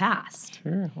of the past.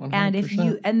 Sure,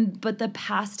 100%. But the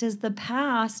past is the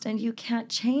past, and you can't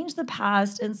change the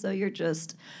past, and so you're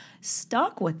just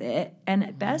stuck with it, and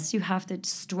at best you have to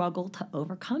struggle to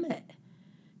overcome it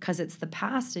because it's the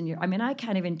past, and I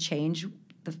can't even change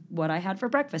what I had for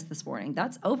breakfast this morning.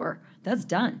 That's over. That's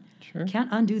done. Sure. Can't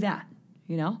undo that,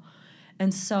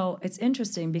 And so it's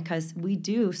interesting because we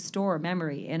do store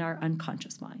memory in our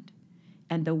unconscious mind.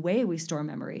 And the way we store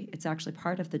memory, it's actually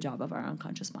part of the job of our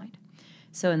unconscious mind.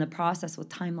 So in the process with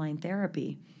timeline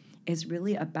therapy is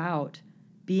really about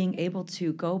being able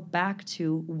to go back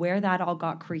to where that all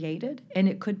got created. And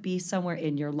it could be somewhere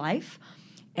in your life,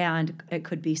 and it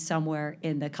could be somewhere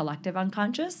in the collective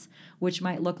unconscious, which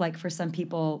might look like for some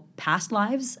people past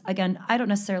lives. Again, I don't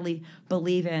necessarily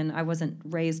I wasn't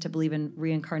raised to believe in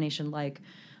reincarnation like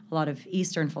a lot of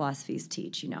Eastern philosophies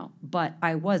teach, but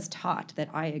I was taught that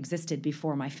I existed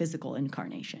before my physical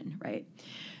incarnation, right?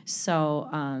 So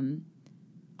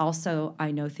also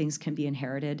I know things can be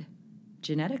inherited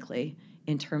genetically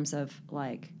in terms of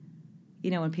like,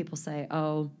 when people say,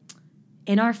 oh,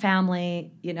 in our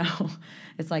family,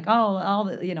 it's like, oh,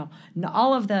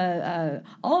 all of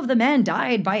the men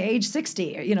died by age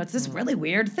 60. It's this really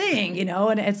weird thing,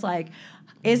 and it's like,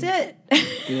 is it?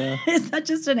 Yeah. Is that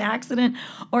just an accident,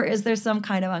 or is there some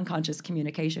kind of unconscious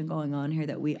communication going on here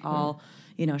that we all,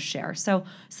 share? So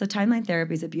timeline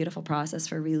therapy is a beautiful process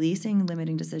for releasing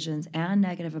limiting decisions and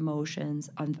negative emotions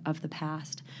of the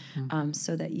past,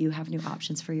 so that you have new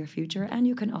options for your future, and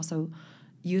you can also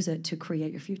use it to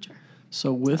create your future.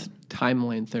 So with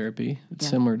timeline therapy, it's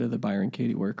similar to the Byron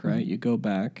Katie work, right? You go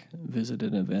back, visit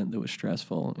an event that was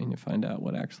stressful, and you find out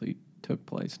what actually took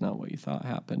place, not what you thought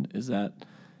happened. Is that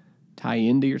tie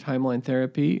into your timeline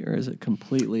therapy, or is it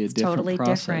completely a different totally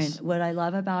process? Different. What I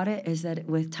love about it is that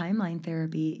with timeline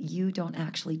therapy, you don't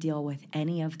actually deal with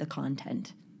any of the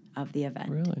content of the event.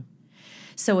 Really?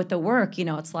 So with the work,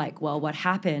 it's like, well, what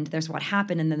happened? There's what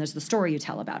happened, and then there's the story you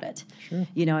tell about it. Sure.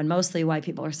 And mostly why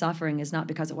people are suffering is not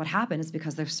because of what happened, it's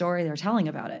because their story they're telling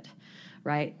about it,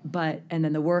 right? And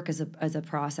then the work is a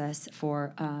process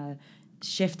for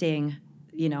shifting,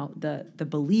 the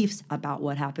beliefs about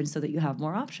what happened so that you have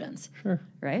more options. Sure.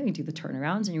 Right? You do the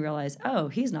turnarounds and you realize, oh,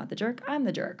 he's not the jerk, I'm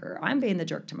the jerk, or I'm being the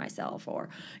jerk to myself, or,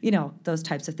 those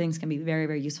types of things can be very,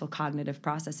 very useful cognitive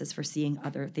processes for seeing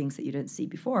other things that you didn't see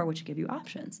before, which give you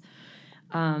options.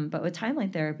 But with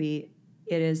timeline therapy,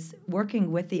 it's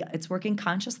working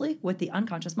consciously with the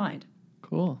unconscious mind.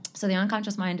 Cool. So the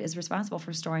unconscious mind is responsible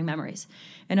for storing memories,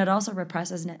 and it also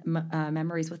represses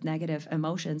memories with negative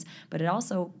emotions, but it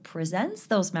also presents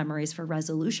those memories for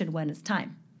resolution when it's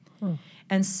time.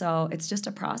 And so it's just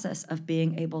a process of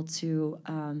being able to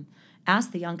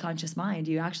ask the unconscious mind.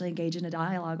 You actually engage in a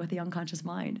dialogue with the unconscious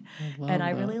mind.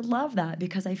 I really love that,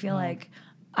 because I feel like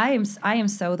I am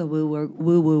so the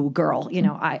woo-woo girl.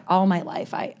 All my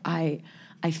life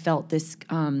I felt this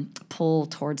pull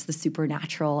towards the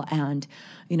supernatural, and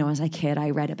as a kid I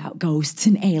read about ghosts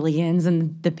and aliens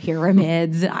and the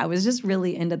pyramids. I was just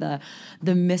really into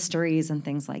the mysteries and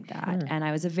things like that. Sure. And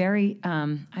I was a very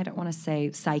I don't want to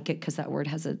say psychic, because that word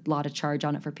has a lot of charge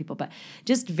on it for people, but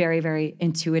just very, very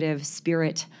intuitive,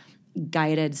 spirit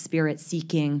guided, spirit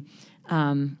seeking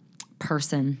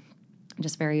person,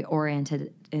 just very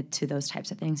oriented to those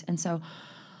types of things. And so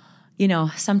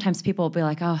sometimes people will be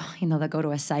like, oh, they'll go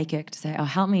to a psychic to say, oh,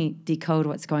 help me decode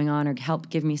what's going on, or help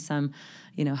give me some,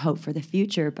 hope for the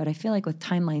future. But I feel like with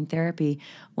timeline therapy,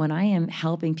 when I am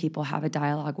helping people have a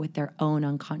dialogue with their own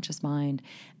unconscious mind,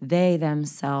 they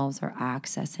themselves are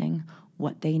accessing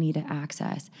what they need to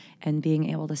access and being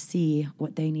able to see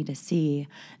what they need to see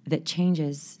that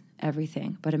changes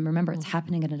everything. But remember, it's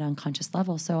happening at an unconscious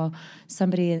level. So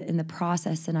somebody in the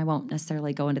process, and I won't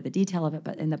necessarily go into the detail of it,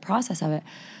 but in the process of it,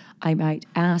 I might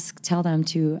tell them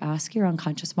to ask your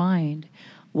unconscious mind,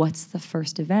 what's the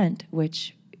first event,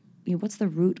 what's the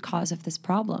root cause of this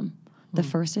problem? The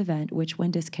first event, which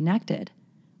when disconnected,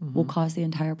 will cause the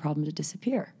entire problem to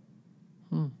disappear.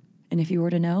 And if you were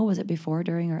to know, was it before,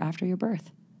 during, or after your birth?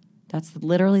 That's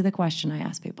literally the question I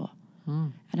ask people.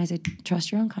 And I say,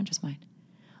 trust your unconscious mind.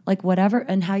 Like whatever,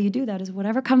 and how you do that is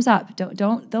whatever comes up.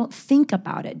 Don't think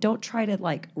about it. Don't try to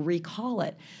recall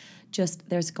it. Just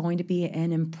there's going to be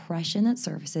an impression that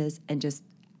surfaces, and just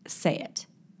say it.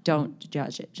 Don't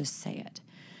judge it. Just say it.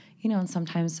 And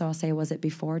sometimes so I'll say, was it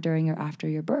before, during, or after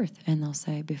your birth? And they'll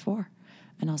say before.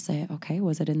 And I'll say, okay,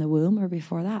 was it in the womb or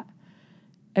before that?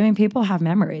 I mean, people have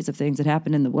memories of things that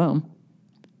happened in the womb.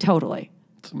 Totally.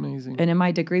 It's amazing. And in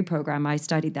my degree program, I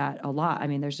studied that a lot. I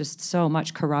mean, there's just so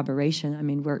much corroboration. I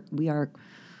mean, we are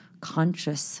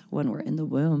conscious when we're in the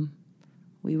womb.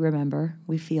 We remember,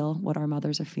 we feel what our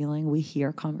mothers are feeling. We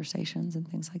hear conversations and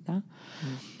things like that.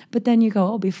 But then you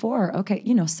go, oh, before, okay,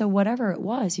 so whatever it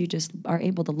was, you just are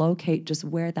able to locate just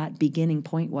where that beginning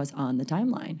point was on the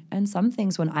timeline. And some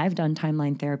things, when I've done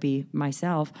timeline therapy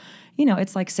myself,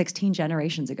 it's like 16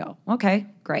 generations ago. Okay,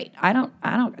 great. I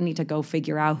don't need to go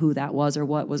figure out who that was or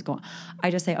what was going on.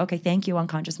 I just say, okay, thank you,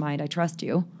 unconscious mind. I trust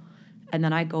you. And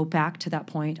then I go back to that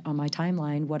point on my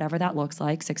timeline, whatever that looks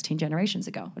like, 16 generations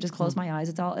ago. I just close my eyes.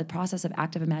 It's all a process of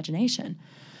active imagination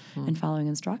and following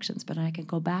instructions. But I can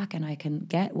go back and I can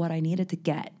get what I needed to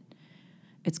get.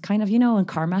 It's kind of, in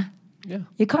karma. Yeah.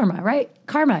 Your karma, right?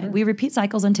 Karma. Sure. We repeat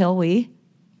cycles until we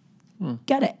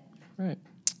get it. Right.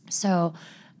 So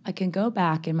I can go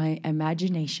back in my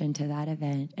imagination to that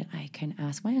event, and I can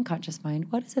ask my unconscious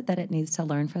mind, what is it that it needs to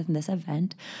learn from this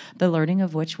event, the learning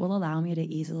of which will allow me to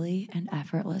easily and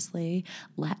effortlessly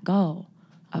let go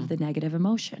of the negative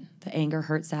emotion, the anger,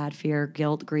 hurt, sad, fear,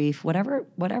 guilt, grief, whatever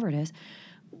it is.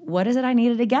 What is it I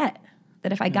needed to get?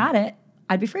 That if I got it,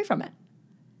 I'd be free from it.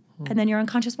 And then your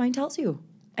unconscious mind tells you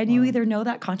And you either know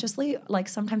that consciously, like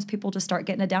sometimes people just start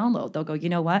getting a download. They'll go, you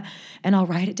know what? And I'll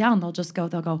write it down. They'll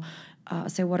go,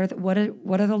 say, what are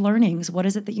the learnings? What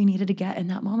is it that you needed to get in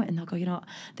that moment? And they'll go,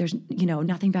 there's,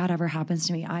 nothing bad ever happens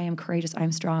to me. I am courageous.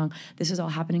 I'm strong. This is all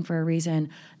happening for a reason.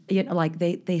 Like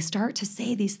they start to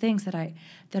say these things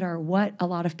that are what a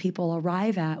lot of people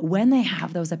arrive at when they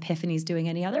have those epiphanies doing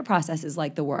any other processes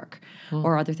like the work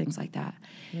or other things like that.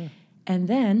 Yeah. And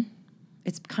then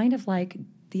it's kind of like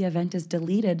the event is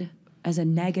deleted as a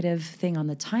negative thing on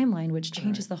the timeline, which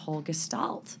changes the whole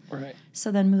gestalt. Right. So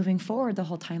then moving forward, the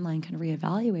whole timeline can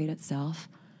reevaluate itself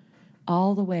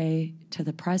all the way to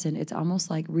the present. It's almost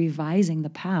like revising the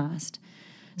past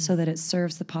so that it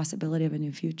serves the possibility of a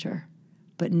new future.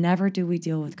 But never do we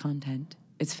deal with content.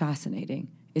 It's fascinating.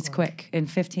 It's quick. In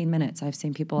 15 minutes, I've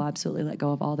seen people absolutely let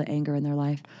go of all the anger in their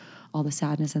life, all the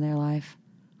sadness in their life,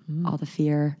 all the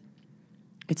fear.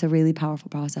 It's a really powerful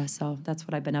process. So that's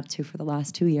what I've been up to for the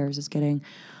last 2 years, is getting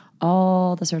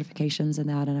all the certifications in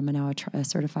that. And I'm now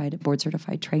a board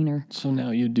certified trainer. So now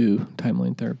you do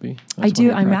timeline therapy. I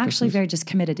do. I'm actually very just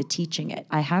committed to teaching it.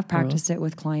 I have practiced it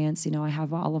with clients. I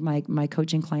have all of my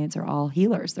coaching clients are all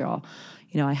healers. They're all,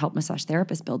 I help massage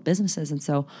therapists build businesses. And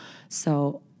so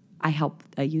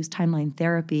I use timeline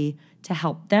therapy to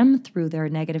help them through their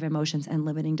negative emotions and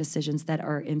limiting decisions that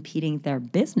are impeding their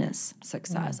business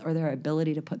success or their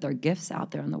ability to put their gifts out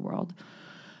there in the world.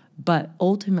 But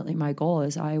ultimately, my goal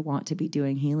is I want to be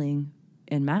doing healing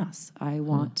en masse. I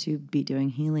want to be doing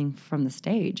healing from the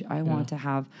stage. I want to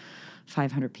have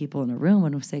 500 people in a room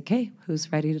and we'll say, okay,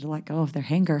 who's ready to let go of their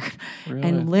anger? Really?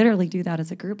 And literally do that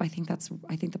as a group. I think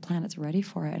the planet's ready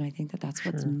for it. And I think that's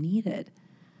what's needed,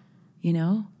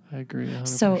 I agree 100%.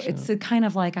 So it's a kind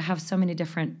of like I have so many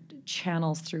different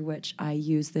channels through which I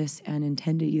use this and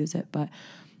intend to use it. But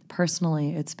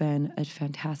personally, it's been a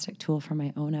fantastic tool for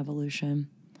my own evolution.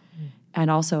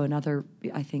 And also another,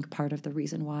 I think, part of the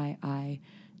reason why I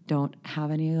don't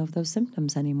have any of those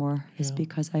symptoms anymore is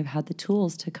because I've had the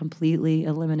tools to completely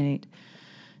eliminate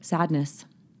sadness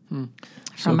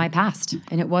from my past.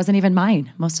 And it wasn't even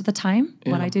mine. Most of the time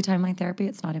when I do timeline therapy,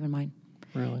 it's not even mine.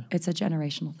 Really? It's a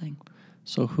generational thing.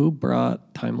 So who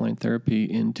brought timeline therapy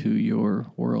into your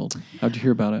world? How'd you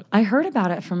hear about it? I heard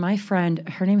about it from my friend.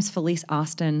 Her name is Felice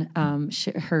Austin.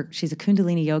 She's a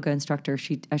Kundalini yoga instructor.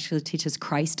 She actually teaches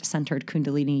Christ-centered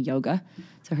Kundalini yoga.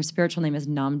 So her spiritual name is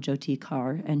Nam Jyoti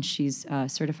Kaur, and she's a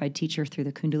certified teacher through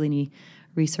the Kundalini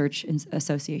Research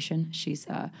Association. She's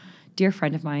a dear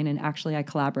friend of mine, and actually I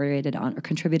collaborated on or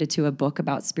contributed to a book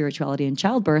about spirituality and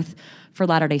childbirth for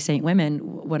Latter-day Saint women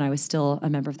when I was still a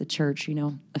member of the church,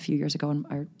 a few years ago,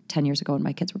 or 10 years ago when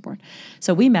my kids were born.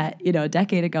 So we met, a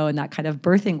decade ago in that kind of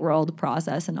birthing world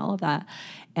process and all of that.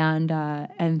 And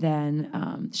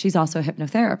then she's also a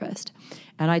hypnotherapist.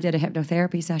 And I did a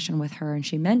hypnotherapy session with her, and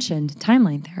she mentioned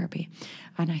timeline therapy.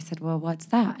 And I said, well, what's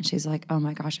that? And she's like, oh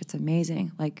my gosh, it's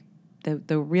amazing. Like,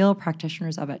 the real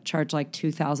practitioners of it charge like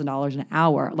 $2,000 an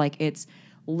hour. Like, it's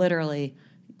literally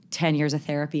 10 years of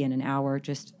therapy in an hour,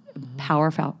 just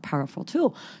powerful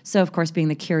tool. So, of course, being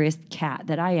the curious cat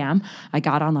that I am, I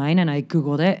got online and I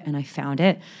Googled it and I found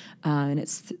it. And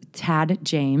it's Tad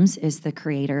James is the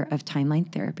creator of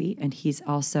timeline therapy, and he's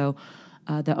also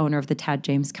the owner of the Tad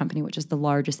James Company, which is the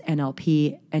largest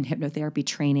NLP and hypnotherapy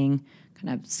training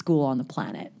kind of school on the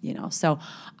planet. So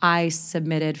I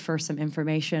submitted for some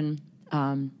information.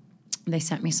 They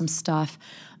sent me some stuff,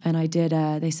 and I did.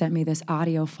 They sent me this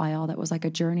audio file that was like a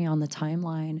journey on the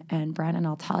timeline. And Brandon,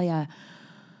 I'll tell you,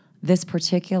 this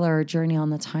particular journey on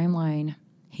the timeline,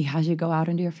 he has you go out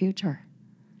into your future.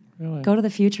 Really? Go to the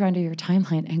future under your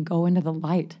timeline and go into the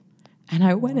light. And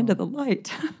I went into the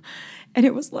light, and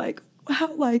it was like,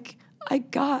 wow, like I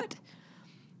got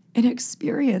an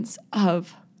experience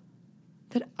of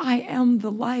that I am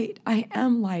the light. I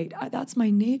am light. That's my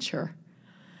nature.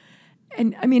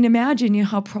 And I mean, imagine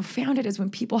how profound it is when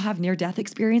people have near-death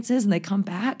experiences and they come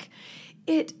back.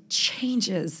 It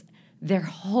changes their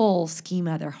whole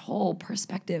schema, their whole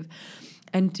perspective.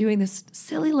 And doing this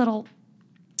silly little,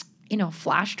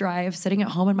 flash drive, sitting at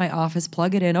home in my office,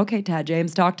 plug it in. Okay, Tad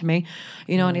James, talk to me.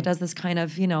 And he does this kind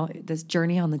of, this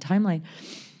journey on the timeline.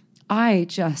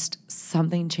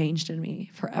 Something changed in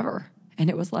me forever. And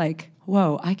it was like,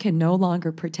 whoa, I can no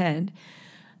longer pretend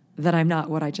that I'm not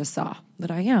what I just saw,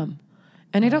 that I am.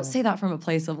 And I don't say that from a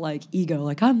place of like ego,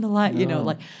 like I'm the light,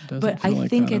 but I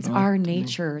think it's our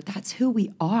nature. That's who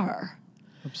we are.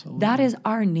 Absolutely. That is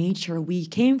our nature. We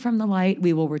came from the light.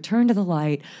 We will return to the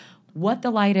light. What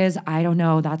the light is, I don't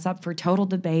know. That's up for total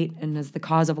debate and is the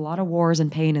cause of a lot of wars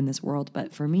and pain in this world.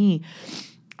 But for me,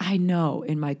 I know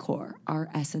in my core, our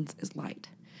essence is light.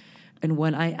 And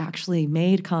when I actually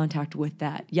made contact with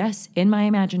that, yes, in my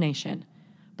imagination,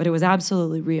 but it was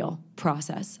absolutely real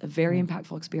process, a very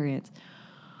impactful experience.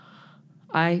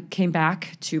 I came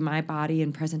back to my body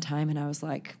in present time, and I was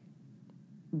like,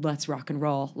 let's rock and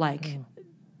roll. Like,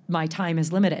 my time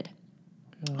is limited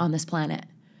on this planet.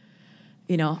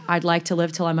 You know, I'd like to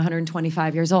live till I'm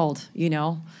 125 years old, you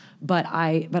know, but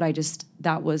I just,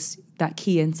 that was that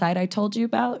key insight I told you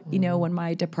about, you know, when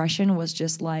my depression was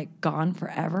just like gone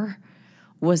forever,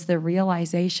 was the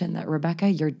realization that, Rebecca,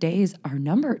 your days are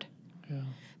numbered. Yeah.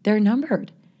 They're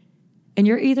numbered. And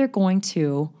you're either going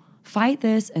to fight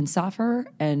this and suffer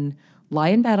and lie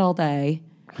in bed all day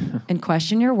and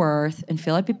question your worth and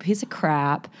feel like a piece of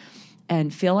crap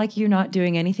and feel like you're not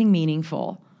doing anything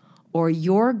meaningful, or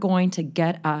you're going to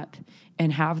get up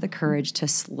and have the courage to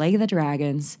slay the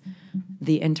dragons,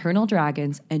 the internal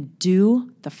dragons, and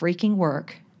do the freaking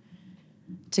work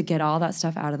to get all that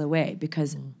stuff out of the way,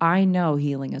 because I know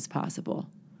healing is possible.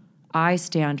 I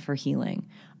stand for healing.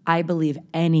 I believe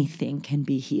anything can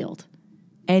be healed.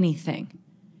 Anything.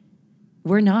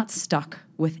 We're not stuck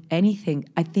with anything.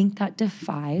 I think that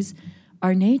defies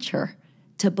our nature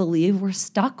to believe we're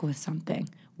stuck with something.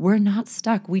 We're not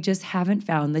stuck. We just haven't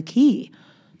found the key.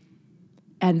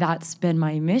 And that's been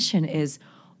my mission, is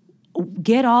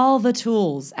get all the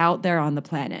tools out there on the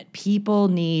planet. People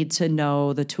need to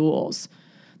know the tools.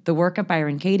 The work at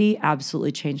Byron Katie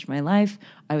absolutely changed my life.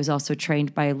 I was also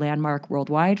trained by Landmark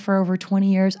Worldwide for over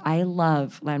 20 years. I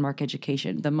love Landmark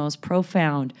education, the most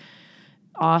profound,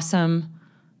 awesome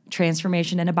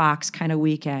transformation in a box kind of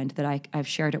weekend that I've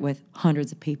shared it with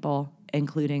hundreds of people,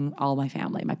 including all my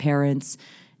family, my parents.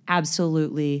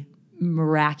 Absolutely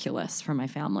miraculous for my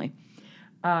family.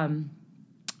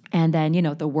 And then, you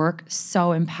know, the work, so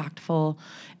impactful.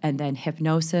 And then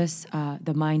hypnosis,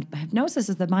 hypnosis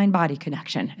is the mind-body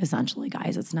connection, essentially,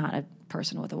 guys. It's not a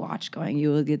person with a watch going, you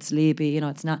will get sleepy. You know,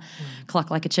 it's not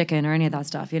cluck like a chicken or any of that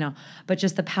stuff, you know. But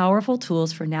just the powerful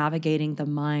tools for navigating the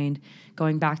mind.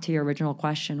 Going back to your original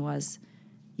question was,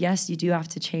 yes, you do have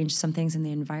to change some things in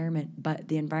the environment, but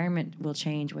the environment will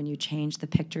change when you change the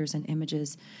pictures and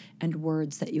images and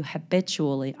words that you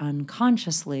habitually,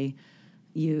 unconsciously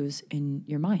use in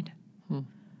your mind.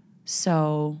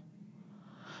 So,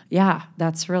 yeah,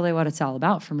 that's really what it's all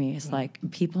about for me. Is like,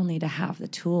 people need to have the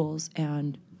tools,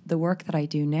 and the work that I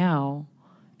do now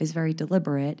is very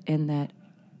deliberate in that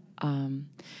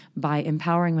by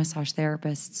empowering massage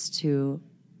therapists to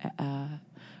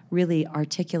really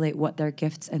articulate what their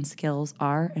gifts and skills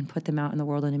are and put them out in the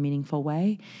world in a meaningful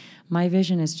way. My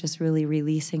vision is just really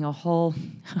releasing a whole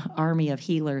army of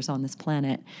healers on this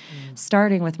planet,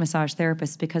 starting with massage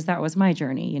therapists, because that was my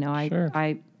journey. You know,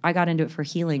 I got into it for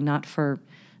healing, not for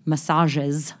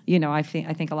massages. You know, I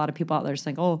think a lot of people out there just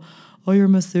think, oh, you're a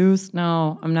masseuse.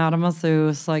 No, I'm not a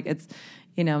masseuse. Like, it's,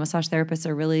 you know, massage therapists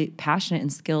are really passionate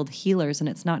and skilled healers, and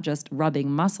it's not just rubbing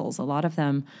muscles. A lot of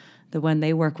them, when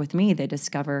they work with me, they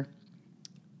discover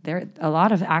a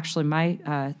lot of actually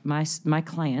my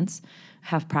clients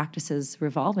have practices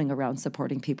revolving around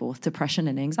supporting people with depression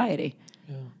and anxiety,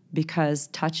 because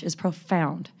touch is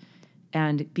profound,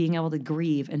 and being able to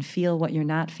grieve and feel what you're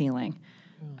not feeling.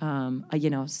 You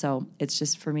know, so it's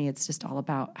just, for me, it's just all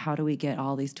about how do we get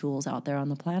all these tools out there on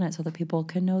the planet so that people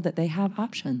can know that they have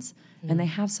options and they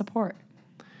have support.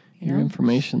 Your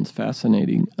information's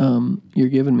fascinating. You're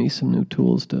giving me some new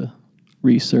tools to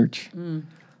research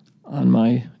on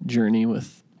my journey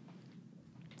with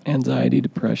anxiety,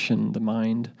 depression, the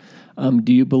mind.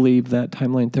 Do you believe that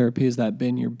timeline therapy, has that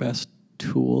been your best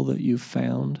tool that you've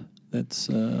found that's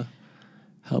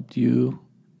helped you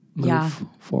move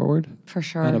forward? For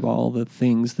sure. Out of all the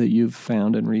things that you've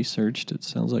found and researched, it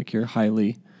sounds like you're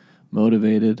highly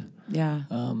motivated. Yeah.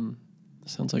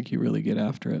 Sounds like you really get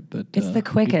after it, but it's the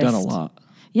quickest. You've done a lot.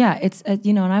 Yeah, it's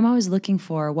you know, and I'm always looking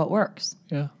for what works.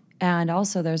 Yeah. And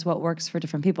also, there's what works for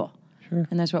different people. Sure.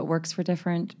 And there's what works for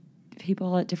different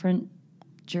people at different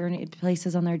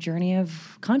places on their journey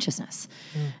of consciousness.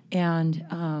 And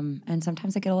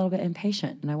sometimes I get a little bit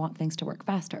impatient, and I want things to work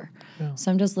faster.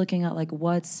 So I'm just looking at like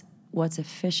what's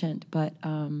efficient. But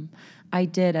I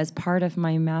did, as part of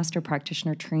my master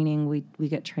practitioner training, we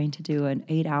get trained to do an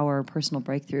 8-hour personal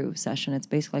breakthrough session. It's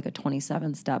basically like a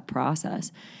 27-step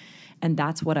process. And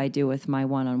that's what I do with my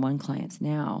one-on-one clients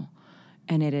now.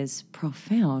 And it is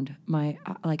profound.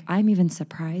 I'm even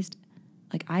surprised.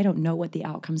 Like, I don't know what the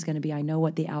outcome's going to be. I know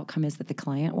what the outcome is that the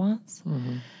client wants.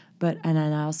 And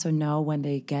then I also know when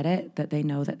they get it, that they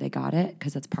know that they got it,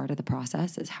 because that's part of the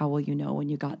process, is how will you know when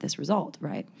you got this result,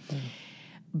 right?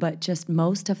 But just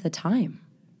most of the time,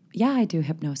 Yeah, I do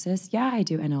hypnosis. Yeah, I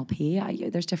do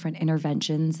NLP. There's different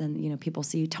interventions, and people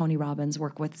see Tony Robbins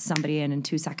work with somebody, and in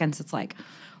 2 seconds, it's like,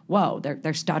 whoa,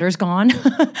 their stutter's gone,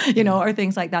 or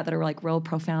things like that are like real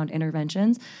profound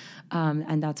interventions,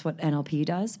 and that's what NLP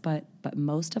does. But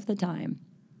most of the time,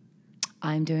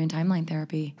 I'm doing timeline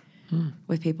therapy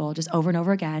with people just over and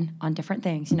over again on different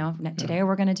things. Today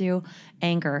we're going to do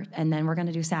anger, and then we're going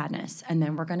to do sadness, and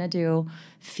then we're going to do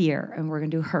fear, and we're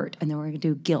going to do hurt, and then we're going to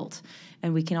do guilt.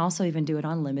 And we can also even do it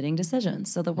on limiting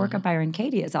decisions. So the work of Byron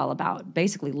Katie is all about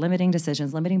basically limiting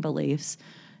decisions, limiting beliefs,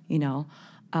 and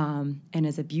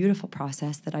it's a beautiful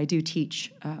process that I do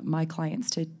teach my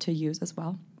clients to use as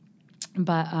well.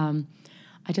 But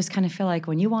I just kind of feel like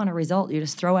when you want a result, you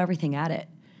just throw everything at it.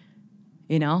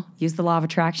 Use the law of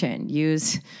attraction,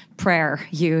 use prayer,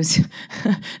 use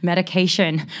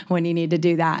medication when you need to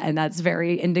do that. And that's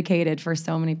very indicated for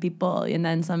so many people. And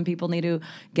then some people need to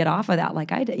get off of that.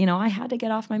 Like I did, I had to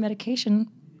get off my medication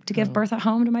to give birth at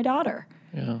home to my daughter.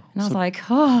 Yeah. And I was like,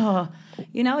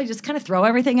 you just kind of throw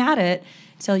everything at it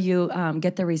till you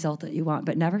get the result that you want,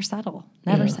 but never settle,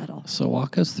 settle. So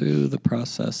walk us through the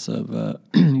process of,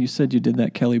 you said you did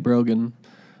that Kelly Brogan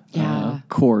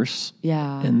course.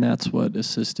 Yeah. And that's what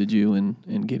assisted you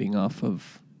in getting off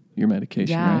of your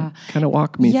medication, Yeah. right? Kind of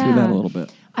walk me through that a little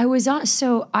bit. I was on,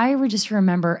 so I would just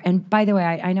remember, and by the way,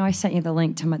 I know I sent you the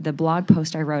link to the blog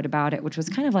post I wrote about it, which was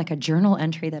kind of like a journal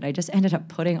entry that I just ended up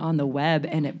putting on the web,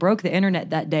 and it broke the internet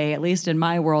that day, at least in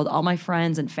my world. All my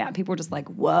friends and fat people were just like,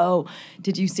 whoa,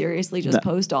 did you seriously just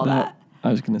post all that?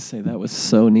 I was going to say that was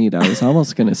so neat. I was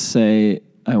almost going to say,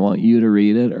 I want you to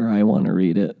read it, or I want to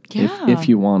read it. Yeah. If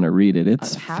you want to read it,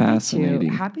 it's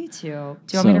fascinating. Happy to. Do you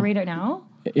want me to read it now?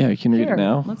 Yeah, you can read it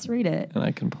now. Let's read it. And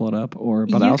I can pull it up.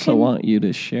 But I also want you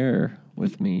to share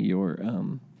with me your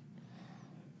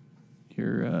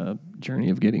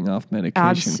journey of getting off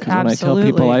medication. Because when I tell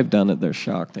people I've done it, they're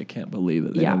shocked. They can't believe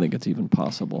it. They don't think it's even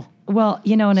possible. Well,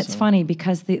 and it's funny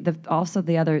because also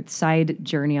the other side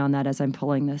journey on that, as I'm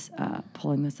pulling this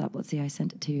up. Let's see, I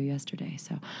sent it to you yesterday.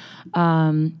 So,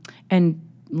 and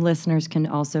listeners can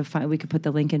also find. We could put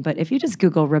the link in, but if you just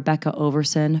Google Rebecca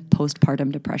Overson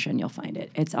postpartum depression, you'll find it.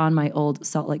 It's on my old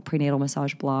Salt Lake prenatal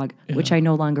massage blog, which I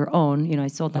no longer own. I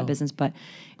sold that business, but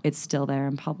it's still there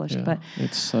and published. Yeah. But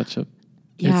it's such a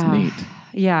it's neat.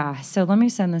 Yeah. So let me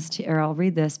send this to you, or I'll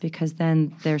read this because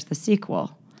then there's the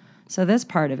sequel. So this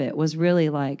part of it was really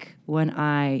like when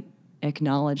I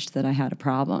acknowledged that I had a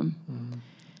problem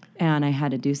and I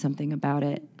had to do something about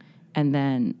it. And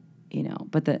then,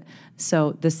 but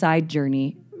the side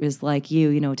journey is like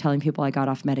telling people I got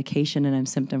off medication and I'm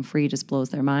symptom free just blows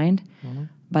their mind.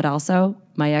 But also,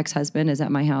 my ex-husband is at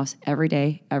my house every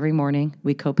day, every morning.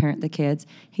 We co-parent the kids.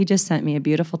 He just sent me a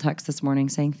beautiful text this morning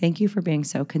saying, thank you for being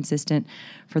so consistent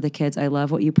for the kids. I love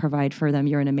what you provide for them.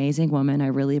 You're an amazing woman. I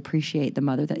really appreciate the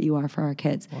mother that you are for our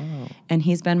kids. Wow. And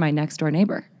he's been my next-door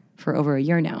neighbor for over a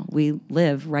year now. We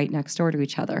live right next door to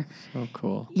each other. So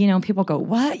cool. People go,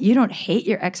 what? You don't hate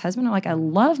your ex-husband? I'm like, I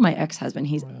love my ex-husband.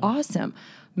 He's awesome.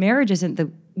 Marriage isn't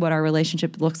what our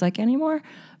relationship looks like anymore,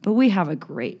 but we have a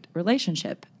great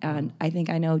relationship. And I think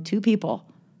I know 2 people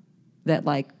that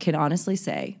can honestly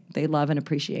say they love and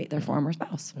appreciate their former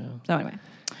spouse. Yeah. So anyway.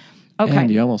 Okay.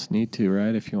 And you almost need to,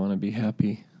 right? If you want to be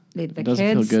happy. The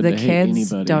kids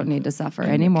don't need to suffer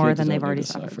any more than they've already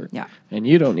suffered. Yeah. And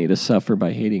you don't need to suffer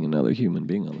by hating another human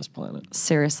being on this planet.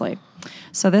 Seriously.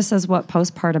 So this is what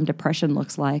postpartum depression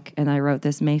looks like. And I wrote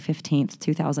this May 15th,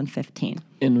 2015.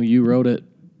 And you wrote it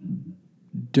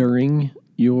during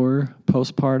your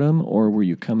postpartum, or were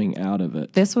you coming out of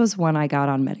it? This was when I got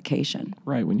on medication.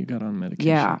 Right, when you got on medication.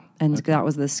 Yeah, and that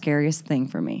was the scariest thing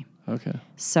for me. Okay.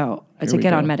 So to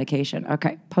get on medication.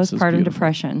 Okay, postpartum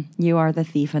depression. You are the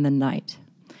thief in the night.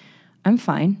 I'm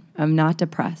fine. I'm not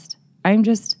depressed. I'm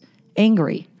just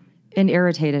angry and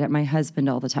irritated at my husband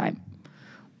all the time.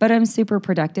 But I'm super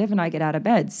productive and I get out of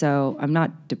bed, so I'm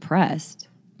not depressed.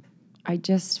 I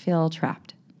just feel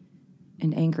trapped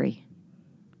and angry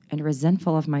and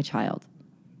resentful of my child.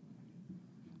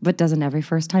 But doesn't every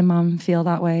first-time mom feel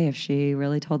that way if she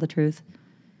really told the truth?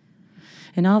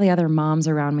 And all the other moms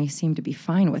around me seem to be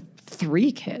fine with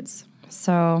 3 kids.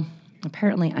 So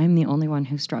apparently I'm the only one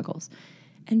who struggles.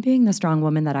 And being the strong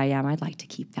woman that I am, I'd like to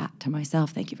keep that to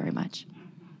myself. Thank you very much.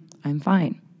 I'm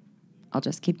fine. I'll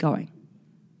just keep going.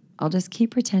 I'll just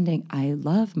keep pretending I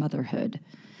love motherhood.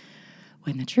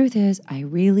 When the truth is, I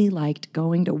really liked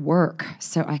going to work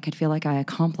so I could feel like I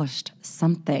accomplished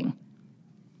something.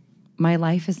 My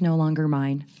life is no longer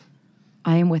mine.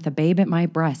 I am with a babe at my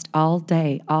breast all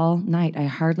day, all night. I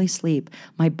hardly sleep.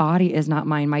 My body is not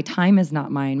mine. My time is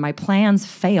not mine. My plans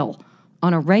fail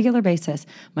On a regular basis,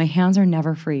 my hands are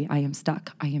never free. I am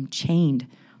stuck. I am chained.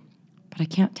 But I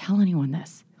can't tell anyone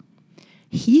this.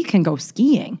 He can go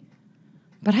skiing,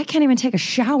 but I can't even take a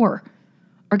shower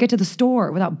or get to the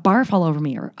store without barf all over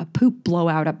me or a poop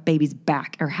blowout up baby's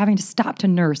back or having to stop to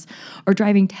nurse or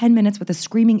driving 10 minutes with a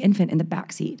screaming infant in the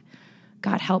backseat.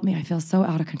 God help me, I feel so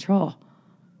out of control.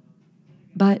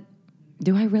 But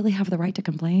do I really have the right to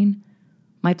complain?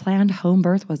 My planned home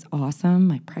birth was awesome.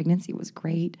 My pregnancy was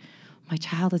great. My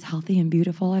child is healthy and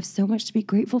beautiful. I have so much to be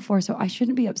grateful for, so I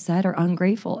shouldn't be upset or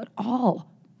ungrateful at all.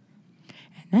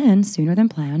 And then, sooner than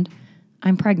planned,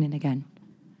 I'm pregnant again.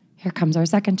 Here comes our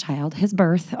second child. His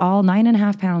birth, all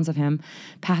 9.5 pounds of him,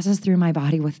 passes through my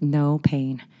body with no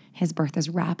pain. His birth is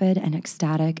rapid and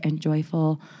ecstatic and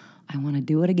joyful. I want to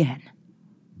do it again.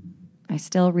 I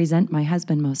still resent my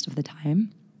husband most of the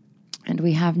time, and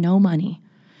we have no money.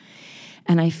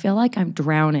 And I feel like I'm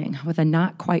drowning with a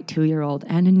not quite 2-year-old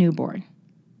and a newborn.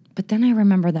 But then I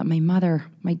remember that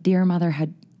my dear mother,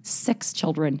 had 6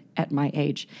 children at my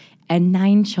age and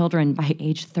 9 children by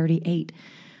age 38.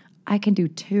 I can do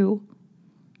 2.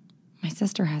 My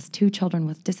sister has 2 children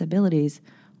with disabilities,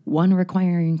 1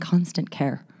 requiring constant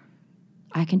care.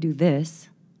 I can do this.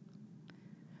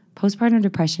 Postpartum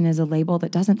depression is a label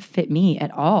that doesn't fit me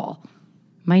at all.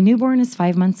 My newborn is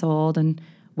 5 months old, and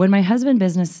when my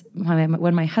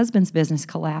husband's business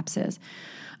collapses,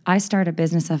 I start a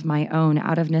business of my own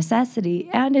out of necessity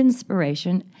and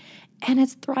inspiration, and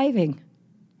it's thriving.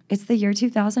 It's the year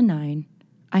 2009.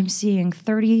 I'm seeing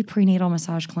 30 prenatal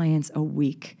massage clients a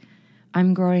week.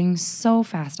 I'm growing so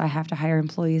fast I have to hire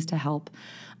employees to help.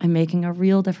 I'm making a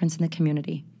real difference in the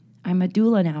community. I'm a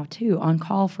doula now, too, on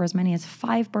call for as many as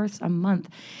 5 births a month.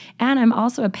 And I'm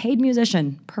also a paid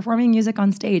musician, performing music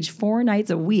on stage 4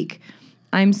 nights a week.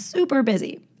 I'm super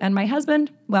busy. And my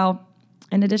husband, well,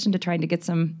 in addition to trying to get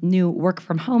some new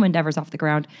work-from-home endeavors off the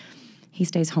ground, he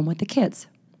stays home with the kids.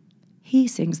 He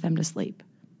sings them to sleep.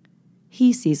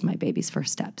 He sees my baby's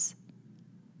first steps.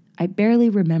 I barely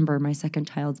remember my second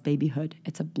child's babyhood.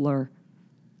 It's a blur.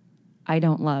 I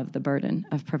don't love the burden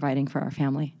of providing for our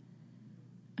family.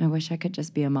 I wish I could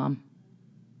just be a mom.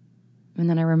 And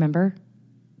then I remember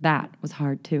that was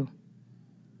hard too.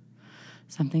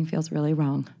 Something feels really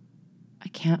wrong. I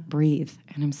can't breathe,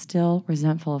 and I'm still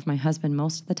resentful of my husband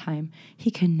most of the time.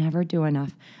 He can never do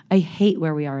enough. I hate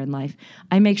where we are in life.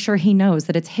 I make sure he knows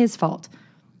that it's his fault.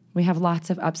 We have lots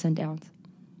of ups and downs.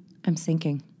 I'm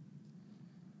sinking.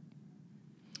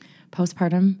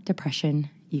 Postpartum depression,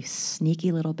 you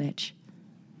sneaky little bitch.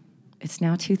 It's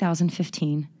now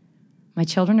 2015. My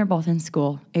children are both in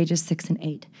school, ages 6 and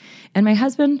 8. And my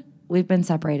husband, we've been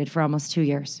separated for almost 2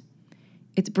 years.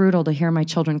 It's brutal to hear my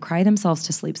children cry themselves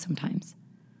to sleep sometimes.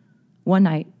 One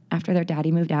night, after their daddy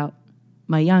moved out,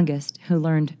 my youngest, who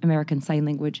learned American Sign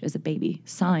Language as a baby,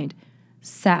 signed,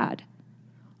 sad,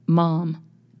 Mom,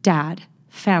 Dad,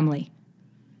 family,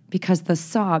 because the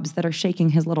sobs that are shaking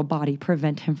his little body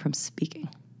prevent him from speaking.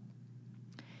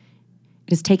 It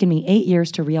has taken me 8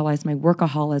 years to realize my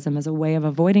workaholism is a way of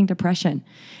avoiding depression,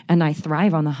 and I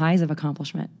thrive on the highs of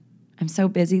accomplishment. I'm so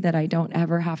busy that I don't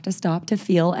ever have to stop to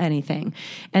feel anything.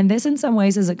 And this in some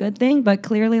ways is a good thing, but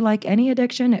clearly, like any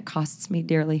addiction, it costs me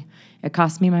dearly. It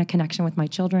costs me my connection with my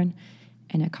children,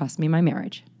 and it costs me my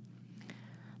marriage.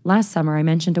 Last summer, I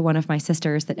mentioned to one of my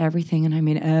sisters that everything, and I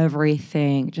mean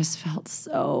everything, just felt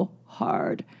so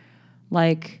hard.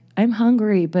 Like, I'm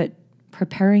hungry, but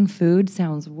preparing food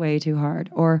sounds way too hard.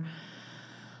 Or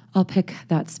I'll pick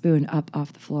that spoon up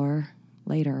off the floor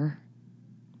later.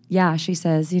 Yeah, she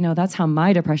says, that's how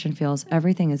my depression feels.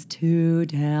 Everything is too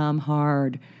damn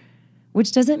hard,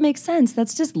 which doesn't make sense.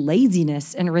 That's just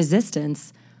laziness and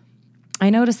resistance. I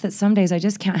notice that some days I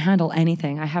just can't handle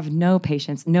anything. I have no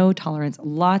patience, no tolerance,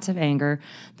 lots of anger.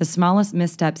 The smallest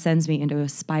misstep sends me into a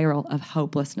spiral of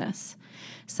hopelessness.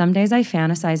 Some days I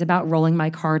fantasize about rolling my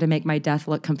car to make my death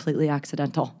look completely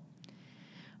accidental.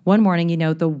 One morning,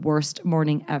 the worst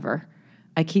morning ever.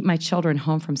 I keep my children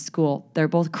home from school. They're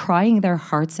both crying their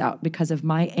hearts out because of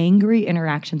my angry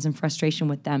interactions and frustration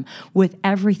with them, with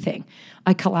everything.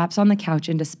 I collapse on the couch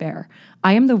in despair.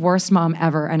 I am the worst mom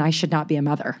ever, and I should not be a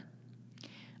mother.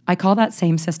 I call that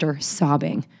same sister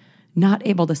sobbing, not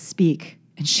able to speak,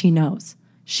 and she knows.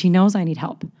 She knows I need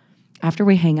help. After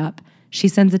we hang up, she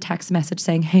sends a text message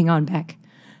saying, "Hang on, Beck.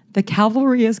 The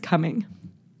cavalry is coming."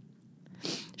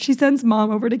 She sends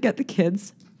Mom over to get the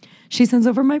kids. She sends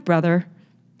over my brother,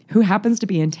 who happens to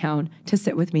be in town, to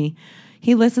sit with me.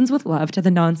 He listens with love to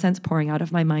the nonsense pouring out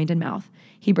of my mind and mouth.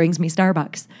 He brings me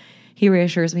Starbucks. He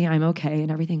reassures me I'm okay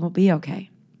and everything will be okay.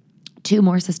 2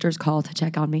 more sisters call to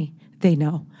check on me. They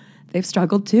know. They've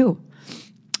struggled too.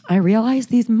 I realized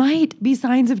these might be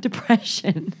signs of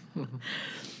depression.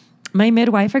 My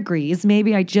midwife agrees.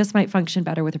 Maybe I just might function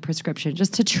better with a prescription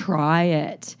just to try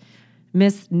it.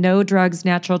 Miss No Drugs,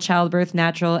 Natural Childbirth,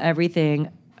 Natural Everything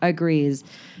agrees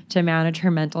to manage her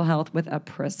mental health with a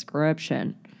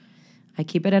prescription. I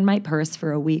keep it in my purse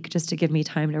for a week just to give me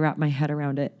time to wrap my head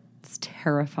around it. It's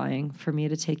terrifying for me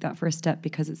to take that first step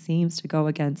because it seems to go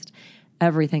against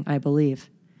everything I believe.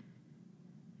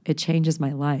 It changes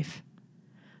my life.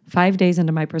 5 days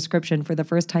into my prescription for the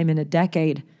first time in a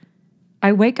decade,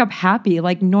 I wake up happy,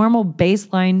 like normal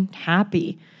baseline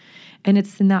happy. And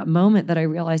it's in that moment that I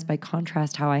realize by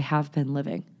contrast how I have been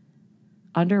living.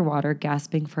 Underwater,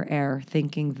 gasping for air,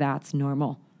 thinking that's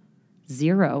normal.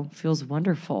 0 feels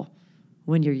wonderful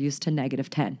when you're used to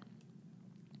 -10.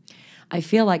 I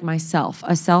feel like myself,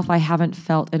 a self I haven't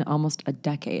felt in almost a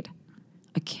decade.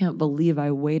 I can't believe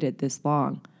I waited this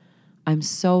long. I'm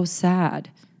so sad.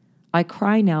 I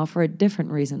cry now for a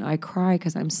different reason. I cry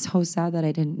because I'm so sad that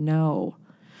I didn't know,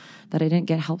 that I didn't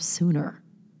get help sooner.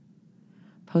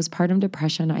 Postpartum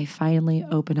depression, I finally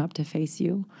open up to face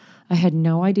you. I had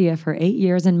no idea for 8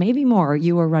 years and maybe more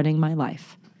you were running my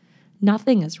life.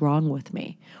 Nothing is wrong with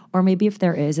me. Or maybe if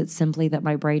there is, it's simply that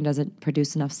my brain doesn't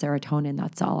produce enough serotonin.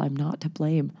 That's all. I'm not to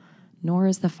blame, nor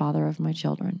is the father of my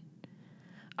children.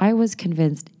 I was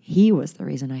convinced he was the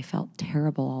reason I felt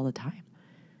terrible all the time.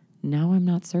 Now I'm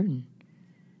not certain.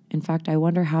 In fact, I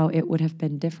wonder how it would have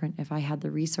been different if I had the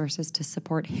resources to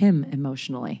support him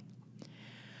emotionally.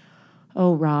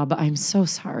 Oh, Rob, I'm so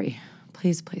sorry.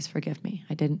 Please, please forgive me.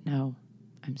 I didn't know.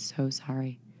 I'm so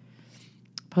sorry.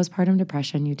 Postpartum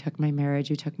depression, you took my marriage,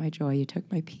 you took my joy, you took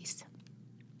my peace.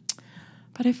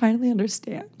 But I finally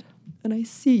understand, and I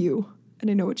see you, and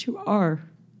I know what you are.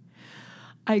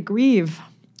 I grieve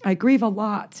a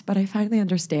lot, but I finally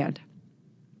understand.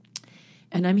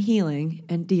 And I'm healing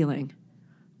and dealing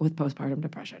with postpartum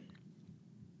depression.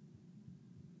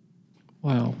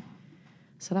 Wow.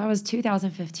 So that was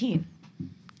 2015,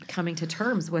 coming to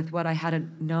terms with what I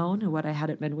hadn't known and what I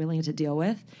hadn't been willing to deal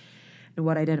with and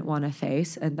what I didn't want to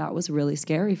face. And that was really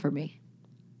scary for me.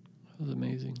 That was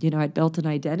amazing. You know, I'd built an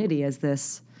identity as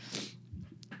this,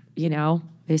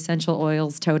 essential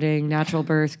oils toting, natural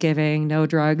birth giving, no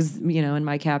drugs, in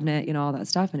my cabinet, all that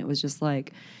stuff. And it was just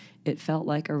like, it felt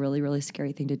like a really, really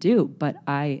scary thing to do. But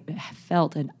I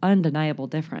felt an undeniable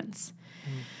difference.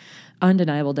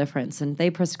 Undeniable difference. And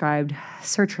they prescribed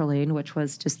sertraline, which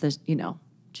was just the,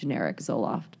 generic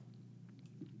Zoloft.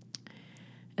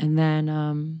 And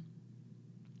then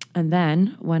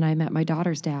when I met my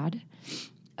daughter's dad,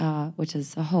 which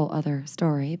is a whole other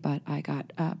story, but I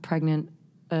got pregnant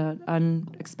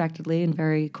unexpectedly and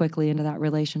very quickly into that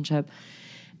relationship.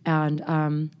 And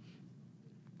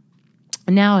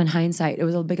now in hindsight, it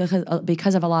was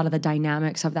because of a lot of the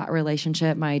dynamics of that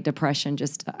relationship, my depression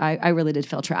I really did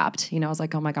feel trapped. I was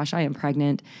like, oh my gosh, I am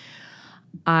pregnant.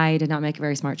 I did not make a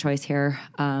very smart choice here.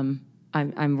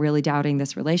 I'm really doubting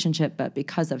this relationship, but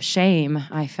because of shame,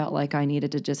 I felt like I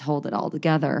needed to just hold it all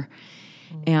together.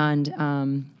 And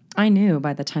I knew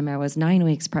by the time I was 9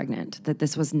 weeks pregnant that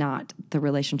this was not the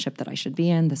relationship that I should be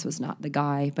in. This was not the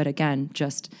guy. But again,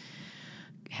 just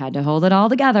had to hold it all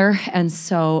together. And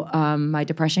so my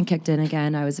depression kicked in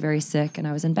again. I was very sick, and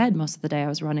I was in bed most of the day. I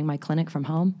was running my clinic from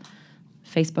home,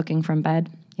 Facebooking from bed,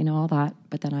 all that.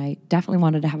 But then I definitely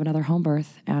wanted to have another home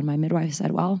birth. And my midwife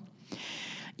said, well,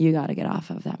 you got to get off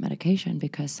of that medication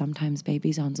because sometimes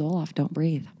babies on Zoloft don't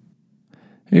breathe.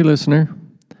 Hey, listener.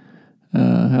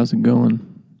 How's it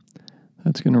going?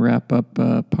 That's going to wrap up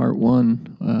part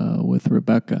 1 with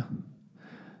Rebecca.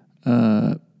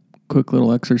 Quick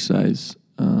little exercise.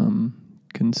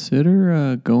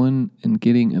 Consider going and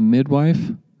getting a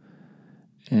midwife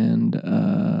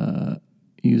and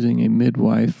using a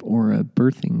midwife or a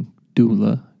birthing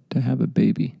doula to have a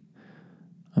baby.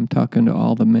 I'm talking to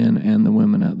all the men and the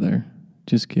women out there.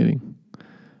 Just kidding.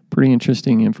 Pretty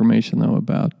interesting information, though,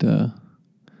 about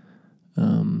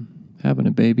having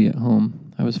a baby at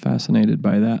home. I was fascinated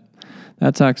by that.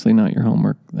 That's actually not your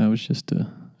homework. That was just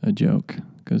a joke,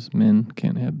 because men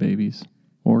can't have babies.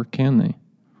 Or can they?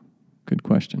 Good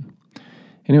question.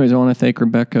 Anyways, I want to thank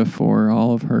Rebecca for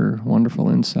all of her wonderful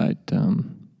insight.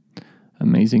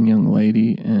 Amazing young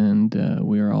lady, and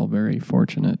we are all very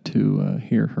fortunate to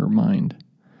hear her mind.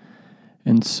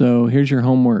 And so here's your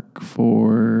homework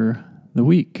for the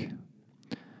week.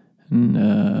 And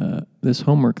this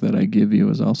homework that I give you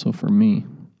is also for me.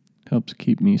 Helps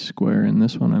keep me square, and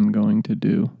this one I'm going to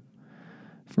do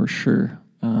for sure.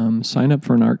 Sign up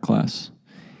for an art class,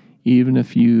 even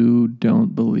if you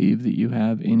don't believe that you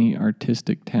have any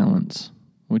artistic talents,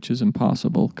 which is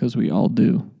impossible because we all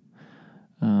do.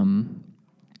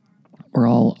 we're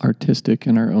all artistic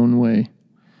in our own way.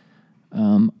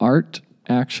 Art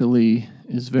actually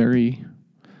is very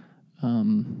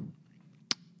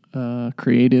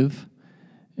creative.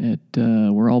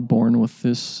 We're all born with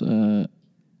this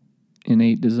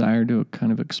innate desire to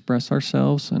kind of express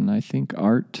ourselves, and I think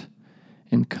art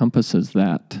encompasses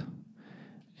that,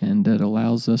 and it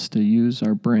allows us to use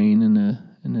our brain in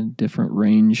a different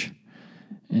range,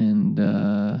 and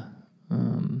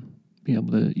be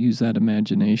able to use that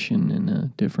imagination in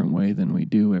a different way than we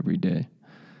do every day.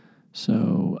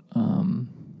 So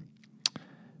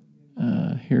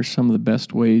here's some of the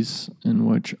best ways in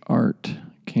which art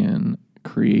can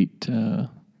create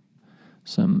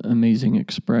some amazing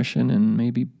expression and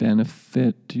maybe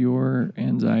benefit your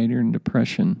anxiety and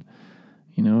depression.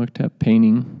 Except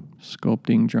painting,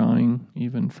 sculpting, drawing,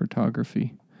 even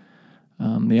photography.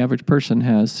 The average person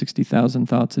has 60,000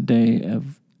 thoughts a day,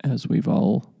 as we've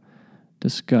all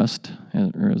discussed,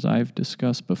 or as I've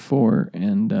discussed before,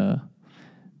 and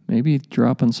maybe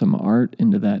dropping some art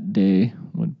into that day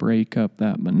would break up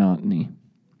that monotony.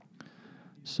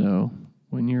 So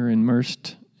when you're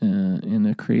immersed in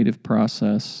a creative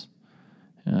process,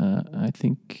 I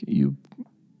think you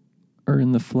are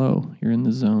in the flow. You're in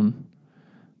the zone,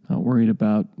 not worried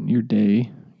about your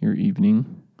day, your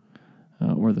evening,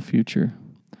 or the future.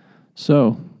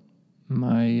 So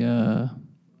my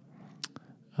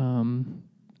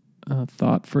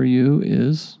thought for you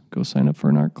is go sign up for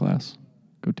an art class.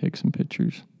 Go take some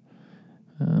pictures.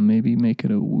 Maybe make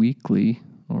it a weekly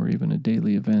or even a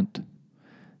daily event.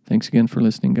 Thanks again for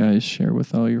listening, guys. Share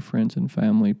with all your friends and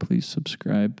family. Please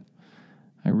subscribe.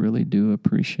 I really do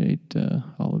appreciate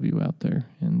all of you out there,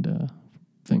 and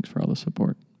thanks for all the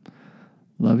support.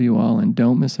 Love you all, and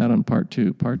don't miss out on part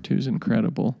 2. Part 2 is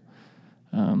incredible.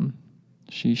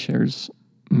 She shares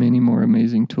many more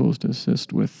amazing tools to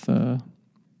assist with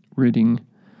ridding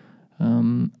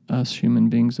us human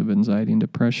beings of anxiety and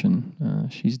depression.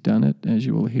 She's done it, as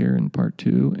you will hear in part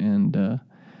 2, and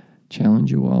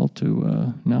challenge you all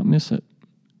to not miss it.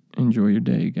 Enjoy your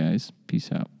day, guys.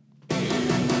 Peace out.